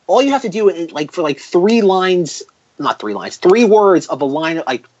going. All you have to do is like for like 3 words of a line of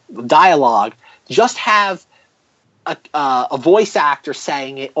like dialogue, just have a voice actor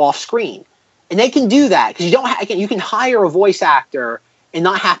saying it off screen. And they can do that because you can hire a voice actor and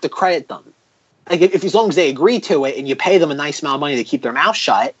not have to credit them. Like if as long as they agree to it and you pay them a nice amount of money to keep their mouth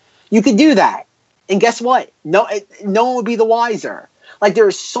shut, you could do that. And guess what? No one would be the wiser. Like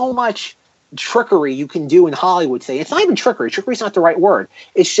there's so much trickery you can do in Hollywood today. It's not even trickery. Trickery's not the right word.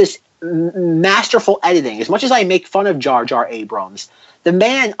 It's just masterful editing. As much as I make fun of Jar Jar Abrams, the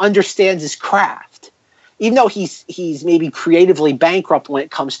man understands his craft. Even though he's maybe creatively bankrupt when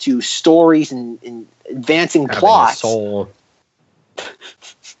it comes to stories and advancing plots. Soul.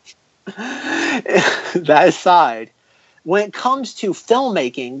 That aside, when it comes to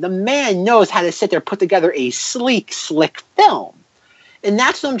filmmaking, the man knows how to sit there, put together a sleek, slick film. And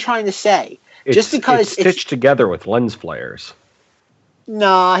that's what I'm trying to say. Just because it's stitched together with lens flares.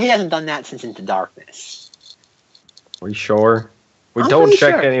 No, he hasn't done that since Into Darkness. Are you sure? We I'm don't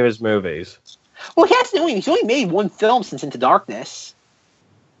check sure. any of his movies. Well, he's only made one film since Into Darkness.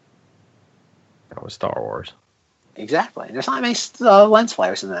 That was Star Wars. Exactly. There's not many lens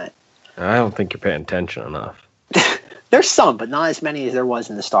flares in that. I don't think you're paying attention enough. There's some, but not as many as there was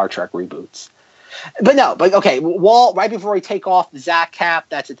in the Star Trek reboots. But okay, Walt, right before we take off the Zach cap,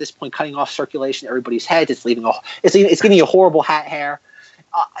 that's at this point cutting off circulation in everybody's heads. It's giving you horrible hat hair.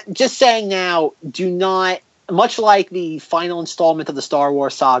 Just saying now, do not, much like the final installment of the Star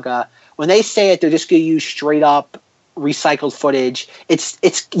Wars saga, when they say it, they're just going to use straight up recycled footage. It's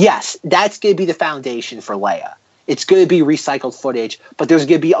yes, that's going to be the foundation for Leia. It's going to be recycled footage, but there's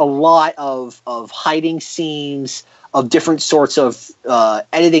going to be a lot of hiding scenes, of different sorts of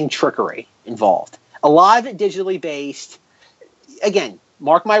editing trickery involved. A lot of it digitally based. Again,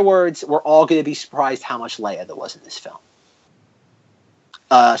 mark my words, we're all going to be surprised how much Leia there was in this film.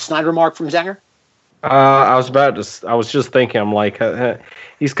 Snide remark from Zenger? I was just thinking, I'm like,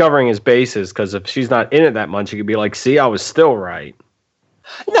 he's covering his bases, because if she's not in it that much, he could be like, see, I was still right.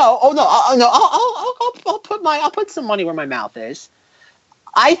 No, I'll put some money where my mouth is.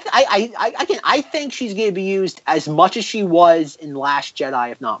 I think she's going to be used as much as she was in Last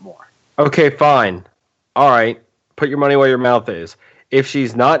Jedi, if not more. Okay, fine. All right, put your money where your mouth is. If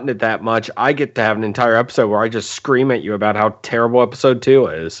she's not in it that much, I get to have an entire episode where I just scream at you about how terrible episode 2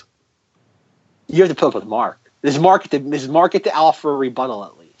 is. You have to put up with Mark. Does Mark get the alpha rebuttal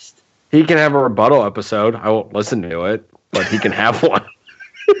at least? He can have a rebuttal episode. I won't listen to it, but he can have one.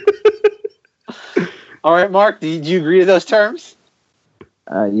 All right, Mark, do you agree to those terms?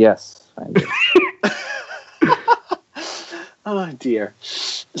 Yes, I do. Oh dear.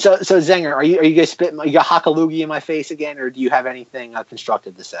 So Zenger, are you going to spit? You got Hakalugi in my face again, or do you have anything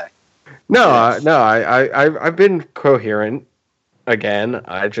constructive to say? No, I've been coherent again.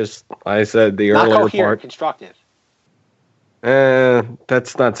 I said the not earlier coherent, part. Constructive.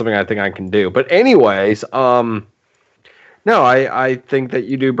 That's not something I think I can do. But anyways, no, I think that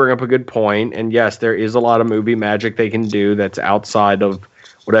you do bring up a good point. And yes, there is a lot of movie magic they can do that's outside of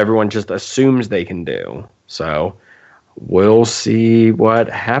what everyone just assumes they can do. So we'll see what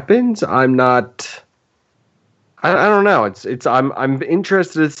happens. I don't know. I'm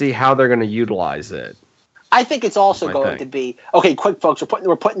interested to see how they're going to utilize it. I think it's also going to be okay. Quick, folks,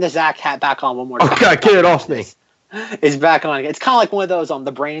 we're putting the Zach hat back on one more time. Okay, get it off me. It's back on. It's kind of like one of those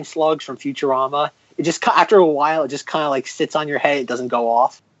the brain slugs from Futurama. It just after a while, it just kind of like sits on your head. It doesn't go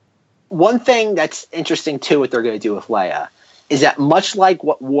off. One thing that's interesting too, what they're going to do with Leia, is that much like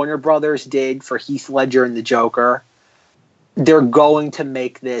what Warner Brothers did for Heath Ledger and the Joker, they're going to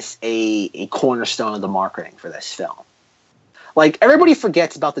make this a cornerstone of the marketing for this film. Like, everybody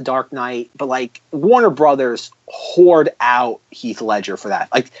forgets about The Dark Knight, but, like, Warner Brothers hoard out Heath Ledger for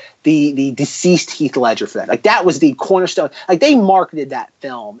that. Like, the deceased Heath Ledger for that. Like, that was the cornerstone. Like, they marketed that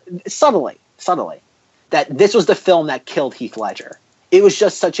film subtly, that this was the film that killed Heath Ledger. It was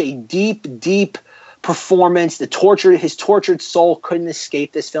just such a deep, deep performance. His tortured soul couldn't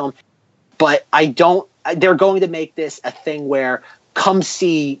escape this film. But they're going to make this a thing where, come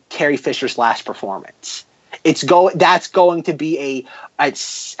see Carrie Fisher's last performance. That's going to be at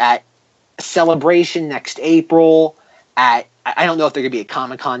Celebration next April. I don't know if they're going to be at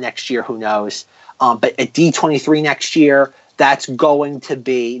Comic-Con next year. Who knows? But at D23 next year, that's going to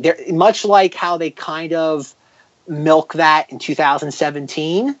be much like how they kind of milk that in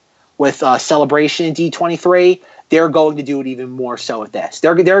 2017 with Celebration in D23. They're going to do it even more so with this.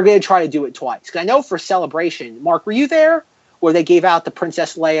 They're going to try to do it twice. Because I know for Celebration, Mark, were you there where they gave out the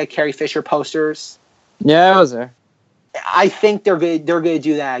Princess Leia Carrie Fisher posters? Yeah, I was there. I think they're going to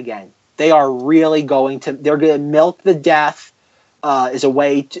do that again. They are really going to. They're going to milk the death as a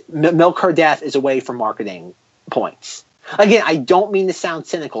way to milk her death as a way for marketing points. Again, I don't mean to sound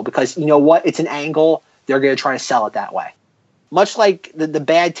cynical because you know what? It's an angle. They're going to try to sell it that way. Much like the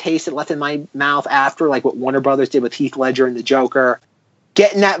bad taste it left in my mouth after like what Warner Brothers did with Heath Ledger and the Joker.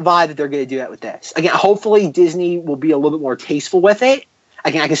 Getting that vibe that they're going to do that with this. Again, hopefully Disney will be a little bit more tasteful with it.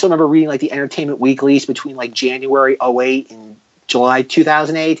 Again, I can still remember reading like the Entertainment Weeklies between like January 2008 and July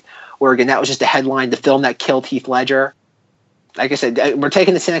 2008, where again, that was just a headline, the film that killed Heath Ledger. Like I said, we're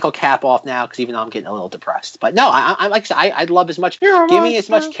taking the cynical cap off now because even though I'm getting a little depressed. But no, I like I said, I'd love as much. Give me as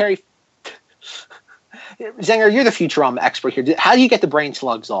much Carrie. Zenger, you're the Futurama expert here. How do you get the brain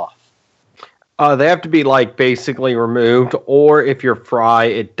slugs off? They have to be like basically removed, or if you're Fry,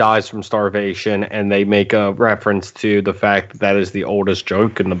 it dies from starvation, and they make a reference to the fact that is the oldest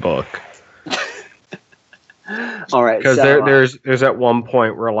joke in the book. All right, because there's at one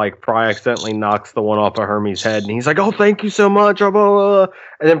point where like Fry accidentally knocks the one off of Hermes' head, and he's like, "Oh, thank you so much," blah, blah, blah.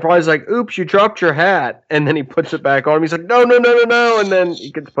 And then Fry's like, "Oops, you dropped your hat," and then he puts it back on him. He's like, "No," and then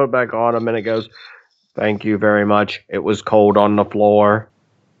he gets put back on him, and it goes, "Thank you very much. It was cold on the floor."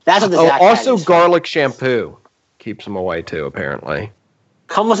 That's what the also garlic shampoo keeps them away too, apparently.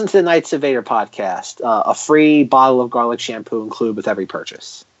 Come listen to the Knights of Vader podcast. A free bottle of garlic shampoo included with every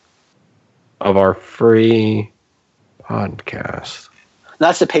purchase of our free podcast.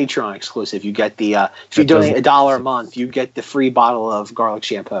 That's the Patreon exclusive. You get the if you donate $1 a month, you get the free bottle of garlic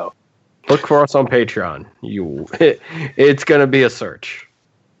shampoo. Look for us on Patreon. It's going to be a search.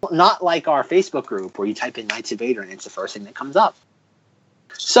 Not like our Facebook group where you type in Knights of Vader and it's the first thing that comes up.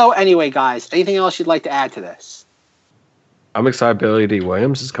 So anyway, guys, anything else you'd like to add to this? I'm excited Billy D.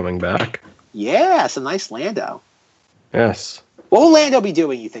 Williams is coming back. Yeah, some nice Lando. Yes. What will Lando be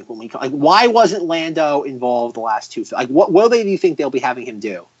doing, you think, when we like? Why wasn't Lando involved the last two? Like, what do you think they'll be having him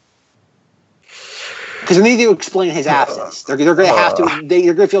do? Because they need to explain his absence. They're going to have to.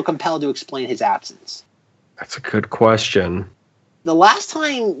 They're going to feel compelled to explain his absence. That's a good question. The last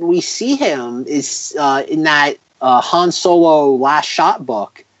time we see him is in that Han Solo Last Shot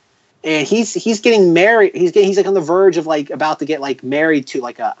book, and he's getting married. He's like on the verge of like about to get like married to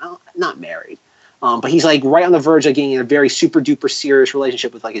like not married. But he's like right on the verge of getting in a very super duper serious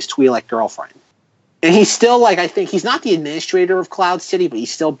relationship with like his Twi'lek girlfriend. And he's still like, I think he's not the administrator of Cloud City, but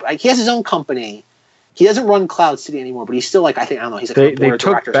he's still like, he has his own company. He doesn't run Cloud City anymore, but he's still like, I don't know. He's like the board of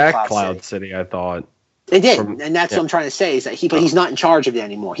directors of Cloud City, I thought. They did. And that's what I'm trying to say is that he's not in charge of it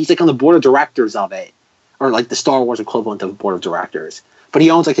anymore. He's like on the board of directors of it, or like the Star Wars equivalent of the board of directors. But he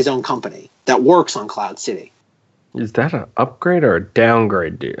owns like his own company that works on Cloud City. Is that an upgrade or a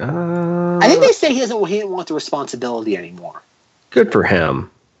downgrade, dude? I think they say he didn't want the responsibility anymore. Good for him.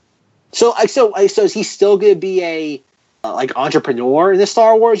 So is he still going to be a like entrepreneur in the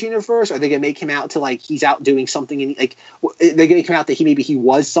Star Wars universe? Or are they going to make him out to like he's out doing something? And like they're going to make him out that he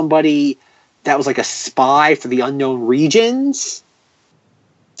was somebody that was like a spy for the unknown regions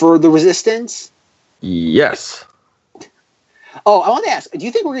for the Resistance? Yes. Oh, I want to ask, do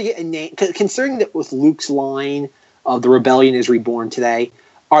you think we're going to get a name? Considering that with Luke's line of the rebellion is reborn today,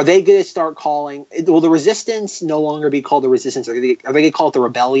 are they going to start calling, will the Resistance no longer be called the Resistance? Are they going to call it the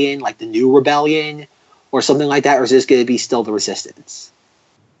Rebellion, like the New Rebellion, or something like that? Or is this going to be still the Resistance?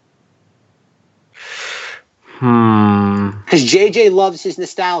 Because JJ loves his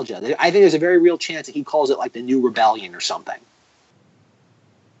nostalgia. I think there's a very real chance that he calls it like the New Rebellion or something.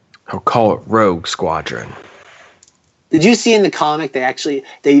 I'll call it Rogue Squadron. Did you see in the comic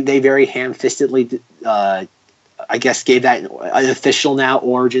they very ham-fistedly, I guess, gave that an official now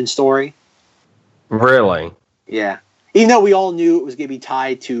origin story? Really? Yeah. Even though we all knew it was going to be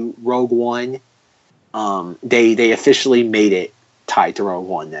tied to Rogue One, they officially made it tied to Rogue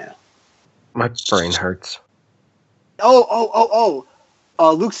One now. My brain hurts.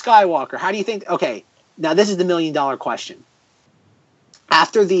 Luke Skywalker. How do you think? Okay, now this is the $1 million question.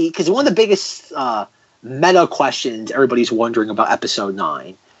 Because one of the biggest meta questions everybody's wondering about Episode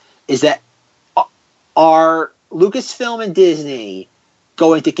 9 is that are Lucasfilm and Disney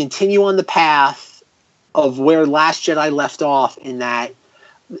going to continue on the path of where Last Jedi left off in that,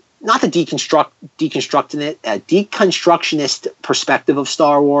 not the deconstructionist perspective of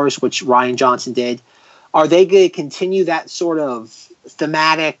Star Wars, which Rian Johnson did. Are they going to continue that sort of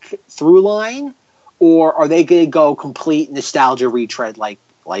thematic through line, or are they going to go complete nostalgia retread like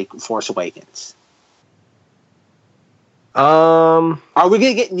Force Awakens? Are we going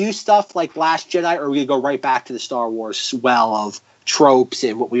to get new stuff like Last Jedi, or are we going to go right back to the Star Wars swell of tropes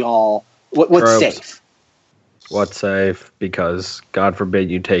and what's tropes. Safe? What's safe? Because God forbid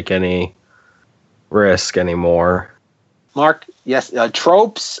you take any risk anymore. Mark, yes,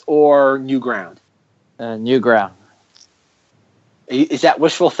 tropes or new ground? New ground. Is that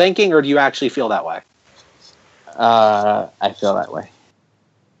wishful thinking, or do you actually feel that way? I feel that way.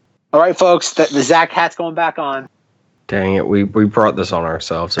 All right, folks, the Zach hat's going back on. Dang it, we brought this on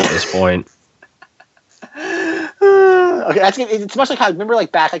ourselves at this point. Okay, that's good. It's much like how remember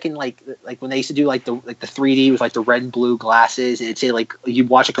like back like in like when they used to do like the 3D with like the red and blue glasses, and it'd say like you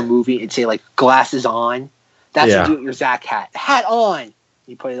watch like a movie, it'd say like glasses on. That's what you do with your Zach hat on.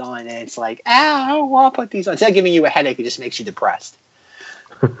 You put it on, and it's like, I don't want to put these on. Instead of giving you a headache, it just makes you depressed.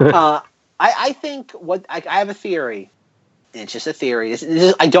 I think I have a theory. And it's just a theory. This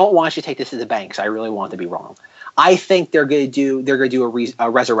is, I don't want you to take this to the bank, because I really want it to be wrong. I think they're going to do a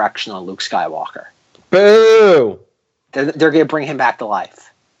resurrection on Luke Skywalker. Boo! They're going to bring him back to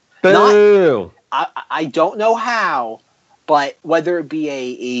life. Boo! I don't know how, but whether it be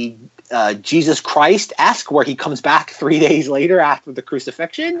a Jesus Christ-esque, where he comes back 3 days later after the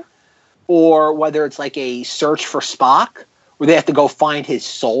crucifixion, or whether it's like a search for Spock, where they have to go find his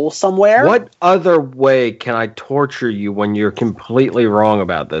soul somewhere. What other way can I torture you when you're completely wrong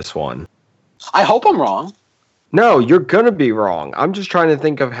about this one? I hope I'm wrong. No, you're going to be wrong. I'm just trying to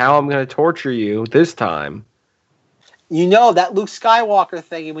think of how I'm going to torture you this time. You know, that Luke Skywalker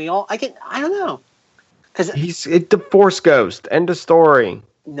thing, and I don't know. He's the Force Ghost. End of story.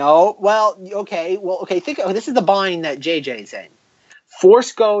 No, okay. Think this is the bind that JJ's in.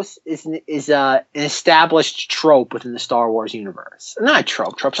 Force Ghost is an established trope within the Star Wars universe. Not a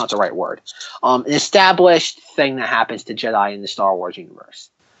trope. Trope's not the right word. An established thing that happens to Jedi in the Star Wars universe.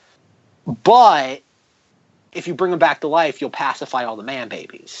 But if you bring them back to life, you'll pacify all the man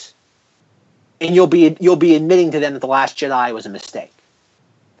babies, and you'll be admitting to them that the Last Jedi was a mistake.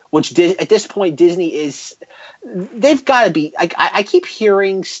 Which at this point Disney is. They've got to be. I keep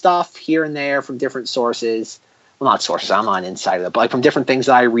hearing stuff here and there from different sources. Well, not sources. I'm not inside of it, but like from different things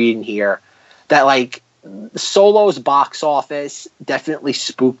that I read and hear, that like Solo's box office definitely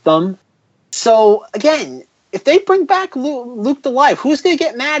spooked them. So again, if they bring back Luke to life, who's going to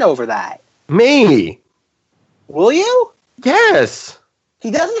get mad over that? Me. Will you? Yes.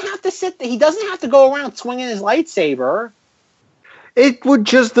 He doesn't have to sit. He doesn't have to go around swinging his lightsaber. It would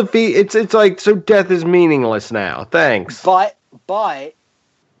just defeat. It's like, so death is meaningless now. Thanks. But.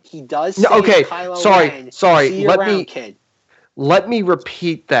 He does say okay, Kylo Ren, sorry. See you around, kid. Let me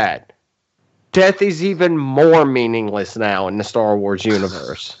repeat that. Death is even more meaningless now in the Star Wars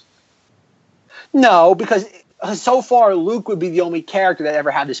universe. No, because so far Luke would be the only character that ever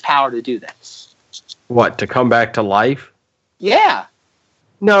had this power to do this. What, to come back to life? Yeah.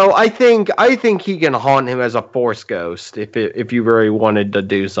 No, I think he can haunt him as a Force ghost if you really wanted to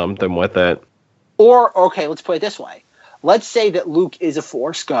do something with it. Or, okay, let's put it this way. Let's say that Luke is a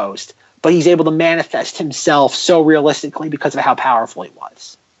Force ghost, but he's able to manifest himself so realistically because of how powerful he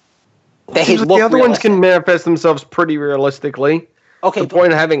was. The other ones can manifest themselves pretty realistically. Okay, the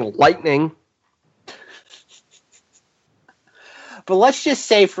point of having lightning. But let's just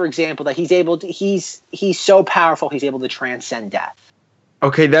say, for example, that he's so powerful he's able to transcend death.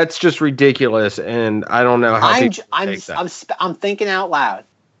 Okay, that's just ridiculous, and I don't know how people take that. I'm thinking out loud.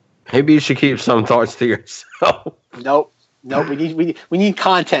 Maybe you should keep some thoughts to yourself. Nope. We need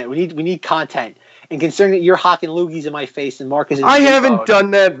content. We need content. And considering that you're hawking loogies in my face and Mark is in I haven't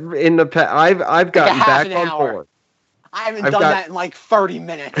done that in the past. I've gotten back on board. I haven't done that in like 30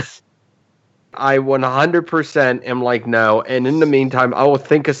 minutes. I 100% am like, no. And in the meantime, I will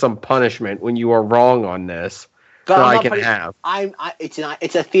think of some punishment when you are wrong on this. But that I can have.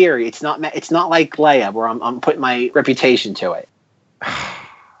 It's a theory. It's not like Leia where I'm putting my reputation to it.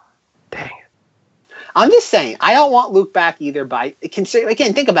 Dang it. I'm just saying, I don't want Luke back either, but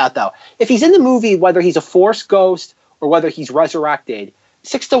again, think about it, though. If he's in the movie, whether he's a Force ghost or whether he's resurrected,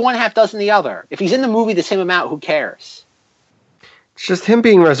 6 to 1, half dozen the other. If he's in the movie the same amount, who cares? It's just him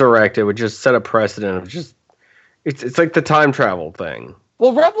being resurrected would just set a precedent of just... It's like the time travel thing.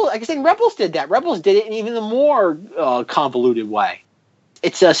 Well, Rebels did that. Rebels did it in even a more convoluted way.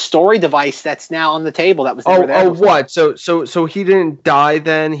 It's a story device that's now on the table that was never there before. What? So he didn't die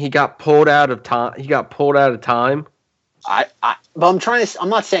then? He got pulled out of time. But I'm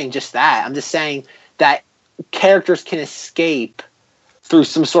not saying just that. I'm just saying that characters can escape through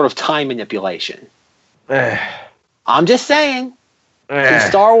some sort of time manipulation. I'm just saying. In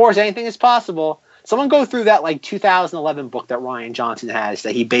Star Wars, anything is possible. Someone go through that like 2011 book that Rian Johnson has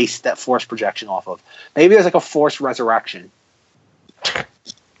that he based that Force projection off of. Maybe there's like a Force resurrection.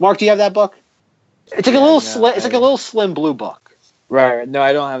 Mark, do you have that book? It's like a little slim blue book. Right. No,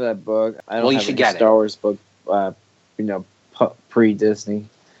 I don't have that book. I don't have a Star Wars book. Pre-Disney.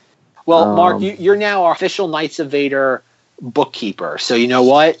 Well, Mark, you're now our official Knights of Vader bookkeeper. So you know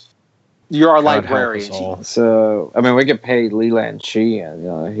what? You're our God help librarian. us all. So, I mean, we could pay Leland Chi,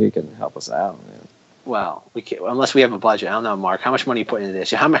 and he can help us out. Well, we can't, unless we have a budget. I don't know, Mark. How much money you put into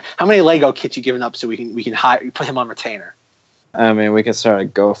this? How many Lego kits you giving up so we can put him on retainer? I mean, we can start a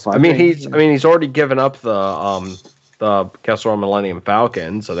GoFundMe. I mean, he's already given up the Kessel Run Millennium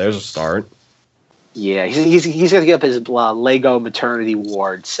Falcon, so there's a start. Yeah, he's going to give up his Lego maternity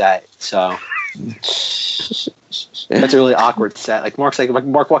ward set. So that's a really awkward set. Like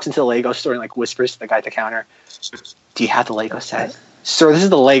Mark walks into the Lego store and like whispers to the guy at the counter, "Do you have the Lego set?" "Sir, this is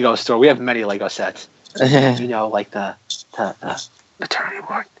the Lego store. We have many Lego sets." You know, like the maternity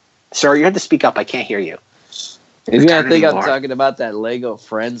ward. "Sir, you have to speak up. I can't hear you." He's gonna think I'm talking about that Lego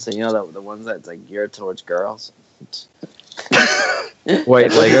Friends, the ones that's like geared towards girls.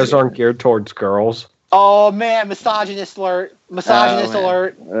 Wait, Legos aren't geared towards girls? Oh man, misogynist alert! Misogynist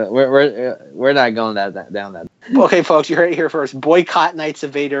alert! We're not going down that. Okay, folks, you heard it here first. Boycott Knights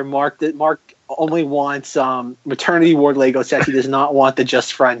of Vader. Mark only wants maternity ward Lego sets. He does not want the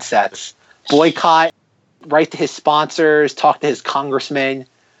Just Friends sets. Boycott. Write to his sponsors. Talk to his congressman.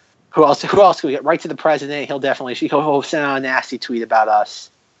 Who else can we get? Write to the president. He'll send out a nasty tweet about us.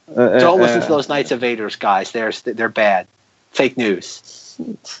 Don't listen to those Knights of Vaders, guys. They're bad. Fake news.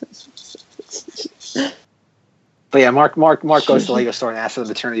 But yeah, Mark goes to the Lego store and asks for the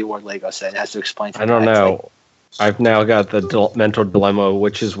maternity ward Lego set and has to explain to I don't know. I've now got the mental dilemma,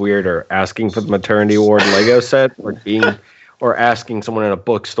 which is weirder, asking for the maternity ward Lego set or asking someone in a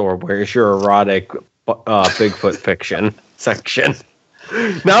bookstore, where's your erotic Bigfoot fiction section?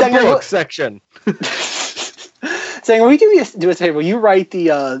 Not book section. Saying, will you do us a favor? Will you write the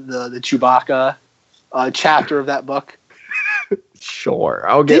Chewbacca chapter of that book? Sure,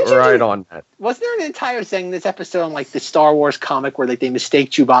 I'll get on that. Wasn't there an entire thing in this episode on like the Star Wars comic where like they mistake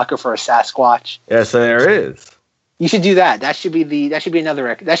Chewbacca for a Sasquatch? Yes, there is. You should do that. That should be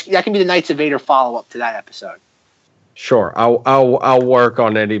another. That can be the Knights of Vader follow up to that episode. Sure, I'll work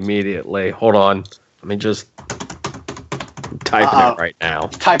on it immediately. Hold on, let me just typing it right now.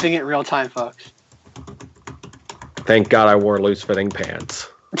 Typing it in real time, folks. Thank God I wore loose-fitting pants.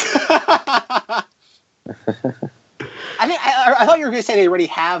 I thought you were going to say they already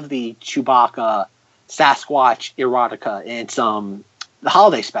have the Chewbacca Sasquatch erotica. It's the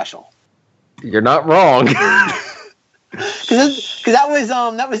holiday special. You're not wrong. Because that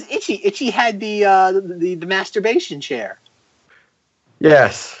was Itchy. Itchy had the masturbation chair.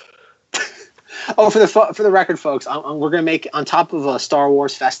 Yes. Oh, for the record, folks, we're gonna make on top of a Star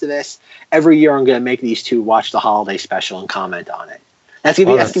Wars Festivus every year. I'm gonna make these two watch the holiday special and comment on it. That's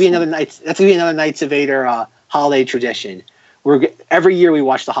gonna be another Knights of Vader holiday tradition. Every year we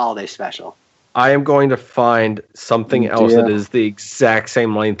watch the holiday special. I am going to find something else that is the exact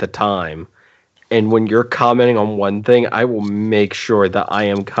same length of time. And when you're commenting on one thing, I will make sure that I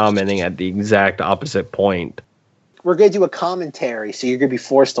am commenting at the exact opposite point. We're going to do a commentary, so you're going to be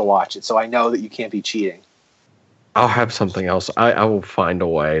forced to watch it, so I know that you can't be cheating. I'll have something else. I will find a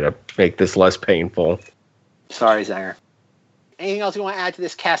way to make this less painful. Sorry, Zanger. Anything else you want to add to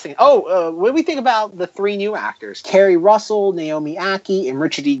this casting? What do we think about the three new actors? Kerry Russell, Naomi Ackie, and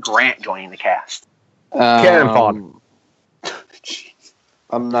Richard E. Grant joining the cast. Cannon fodder.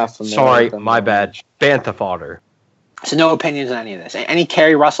 I'm not familiar. Sorry, my bad. Bantha fodder. So no opinions on any of this. Any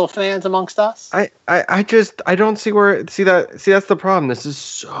Kerry Russell fans amongst us? I don't see that's the problem. This is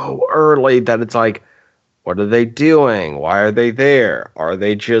so early that it's like, what are they doing? Why are they there? Are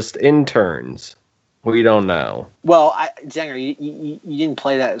they just interns? We don't know. Well, Zanger, you didn't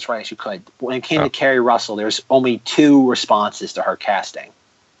play that as right as you could. When it came to Kerry Russell, there's only two responses to her casting.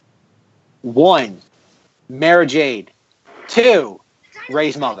 One, Mara Jade. Two,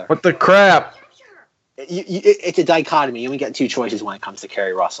 Rey's mother. What the crap? It's a dichotomy. You only get two choices when it comes to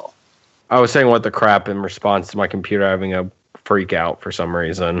Kerry Russell. I was saying what the crap in response to my computer having a freak out for some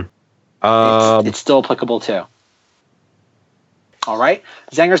reason. It's still applicable too. All right.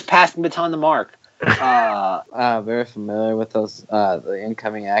 Zanger's passing the baton to Mark. Very familiar with those the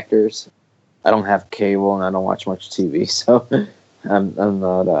incoming actors. I don't have cable and I don't watch much TV, so I'm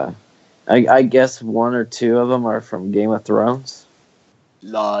not. I guess one or two of them are from Game of Thrones.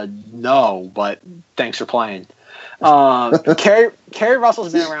 No, but thanks for playing. Kerry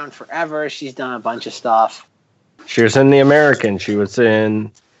Russell's been around forever. She's done a bunch of stuff. She was in The American. She was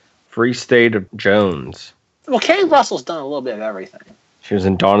in Free State of Jones. Well, Kerry Russell's done a little bit of everything. She was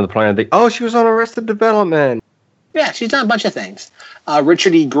in Dawn of the Planet of the... Oh, she was on Arrested Development. Yeah, she's done a bunch of things.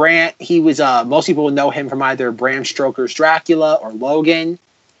 Richard E. Grant, he was... most people would know him from either Bram Stoker's Dracula or Logan.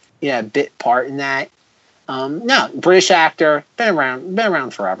 Yeah, a bit part in that. No, British actor, been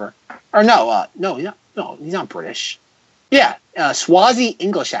around forever. Or no, he's not British. Yeah, Swazi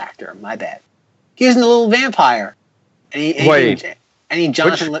English actor. My bad. He was in The Little Vampire. Any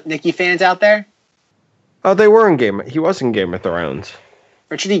Jonathan Lipnicki fans out there? Oh, they were in he was in Game of Thrones.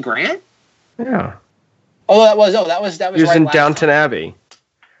 Richard E. Grant? Yeah. Oh, that was He was in Downton Abbey.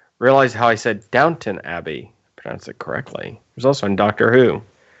 Realize how I said Downton Abbey. Pronounced it correctly. He was also in Doctor Who.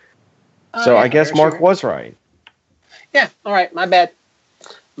 So I guess Mark was right. Yeah, all right, my bad.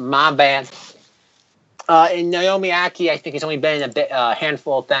 And Naomi Aki, I think, has only been in a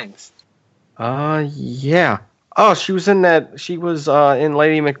handful of things. Yeah. Oh, she was in that. She was in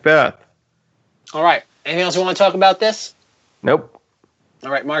Lady Macbeth. All right. Anything else you want to talk about this? Nope.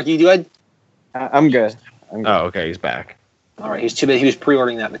 All right, Mark, you good? I'm good. Oh, okay, he's back. All right, he's too bad he was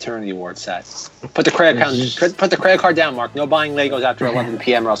pre-ordering that maternity award set. Put the credit card down, Mark. No buying Legos after 11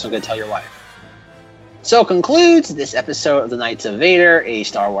 p.m. or else I'm going to tell your wife. So concludes this episode of the Knights of Vader, a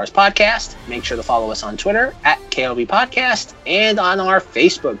Star Wars podcast. Make sure to follow us on Twitter at KOB Podcast and on our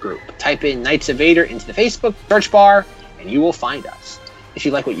Facebook group. Type in Knights of Vader into the Facebook search bar and you will find us. If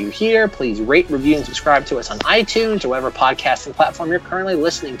you like what you hear, please rate, review, and subscribe to us on iTunes or whatever podcasting platform you're currently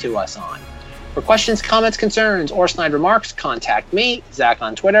listening to us on. For questions, comments, concerns, or snide remarks, contact me, Zach,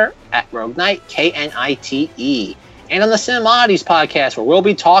 on Twitter, at Rogue Knight, KNITE. And on the Cinemodities podcast, where we'll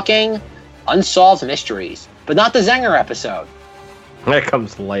be talking Unsolved Mysteries, but not the Zenger episode. That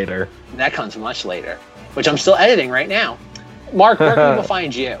comes later. That comes much later, which I'm still editing right now. Mark, where can people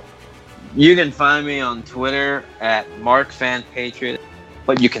find you? You can find me on Twitter at MarkFanPatriot,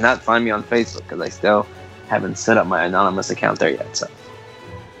 but you cannot find me on Facebook because I still haven't set up my anonymous account there yet. So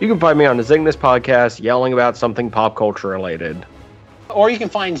you can find me on the Zingness podcast, yelling about something pop culture related. Or you can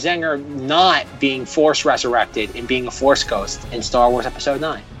find Zenger not being Force resurrected and being a Force ghost in Star Wars Episode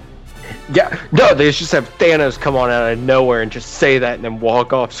 9. Yeah, no, they just have Thanos come on out of nowhere and just say that and then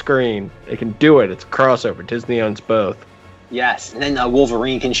walk off screen. They can do it. It's a crossover. Disney owns both. Yes, and then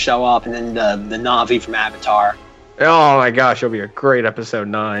Wolverine can show up, and then the Na'vi from Avatar. Oh my gosh, it'll be a great Episode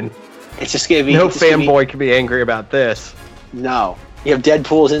 9. It's just gonna be no fanboy can be angry about this. No, you have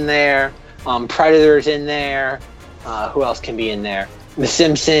Deadpool's in there, Predator's in there. Who else can be in there? The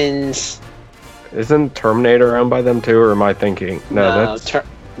Simpsons. Isn't Terminator owned by them too, or am I thinking? No.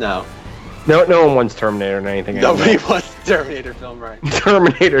 No one wants Terminator in anything. Nobody wants the Terminator film, right?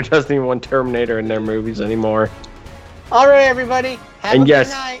 Terminator doesn't even want Terminator in their movies anymore. All right, everybody. Have a good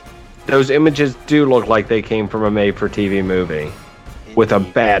night. Those images do look like they came from a made-for-TV movie with a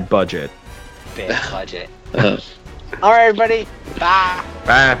bad budget. Bad budget. All right, everybody. Bye.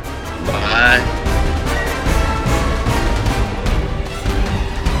 Bye. bye.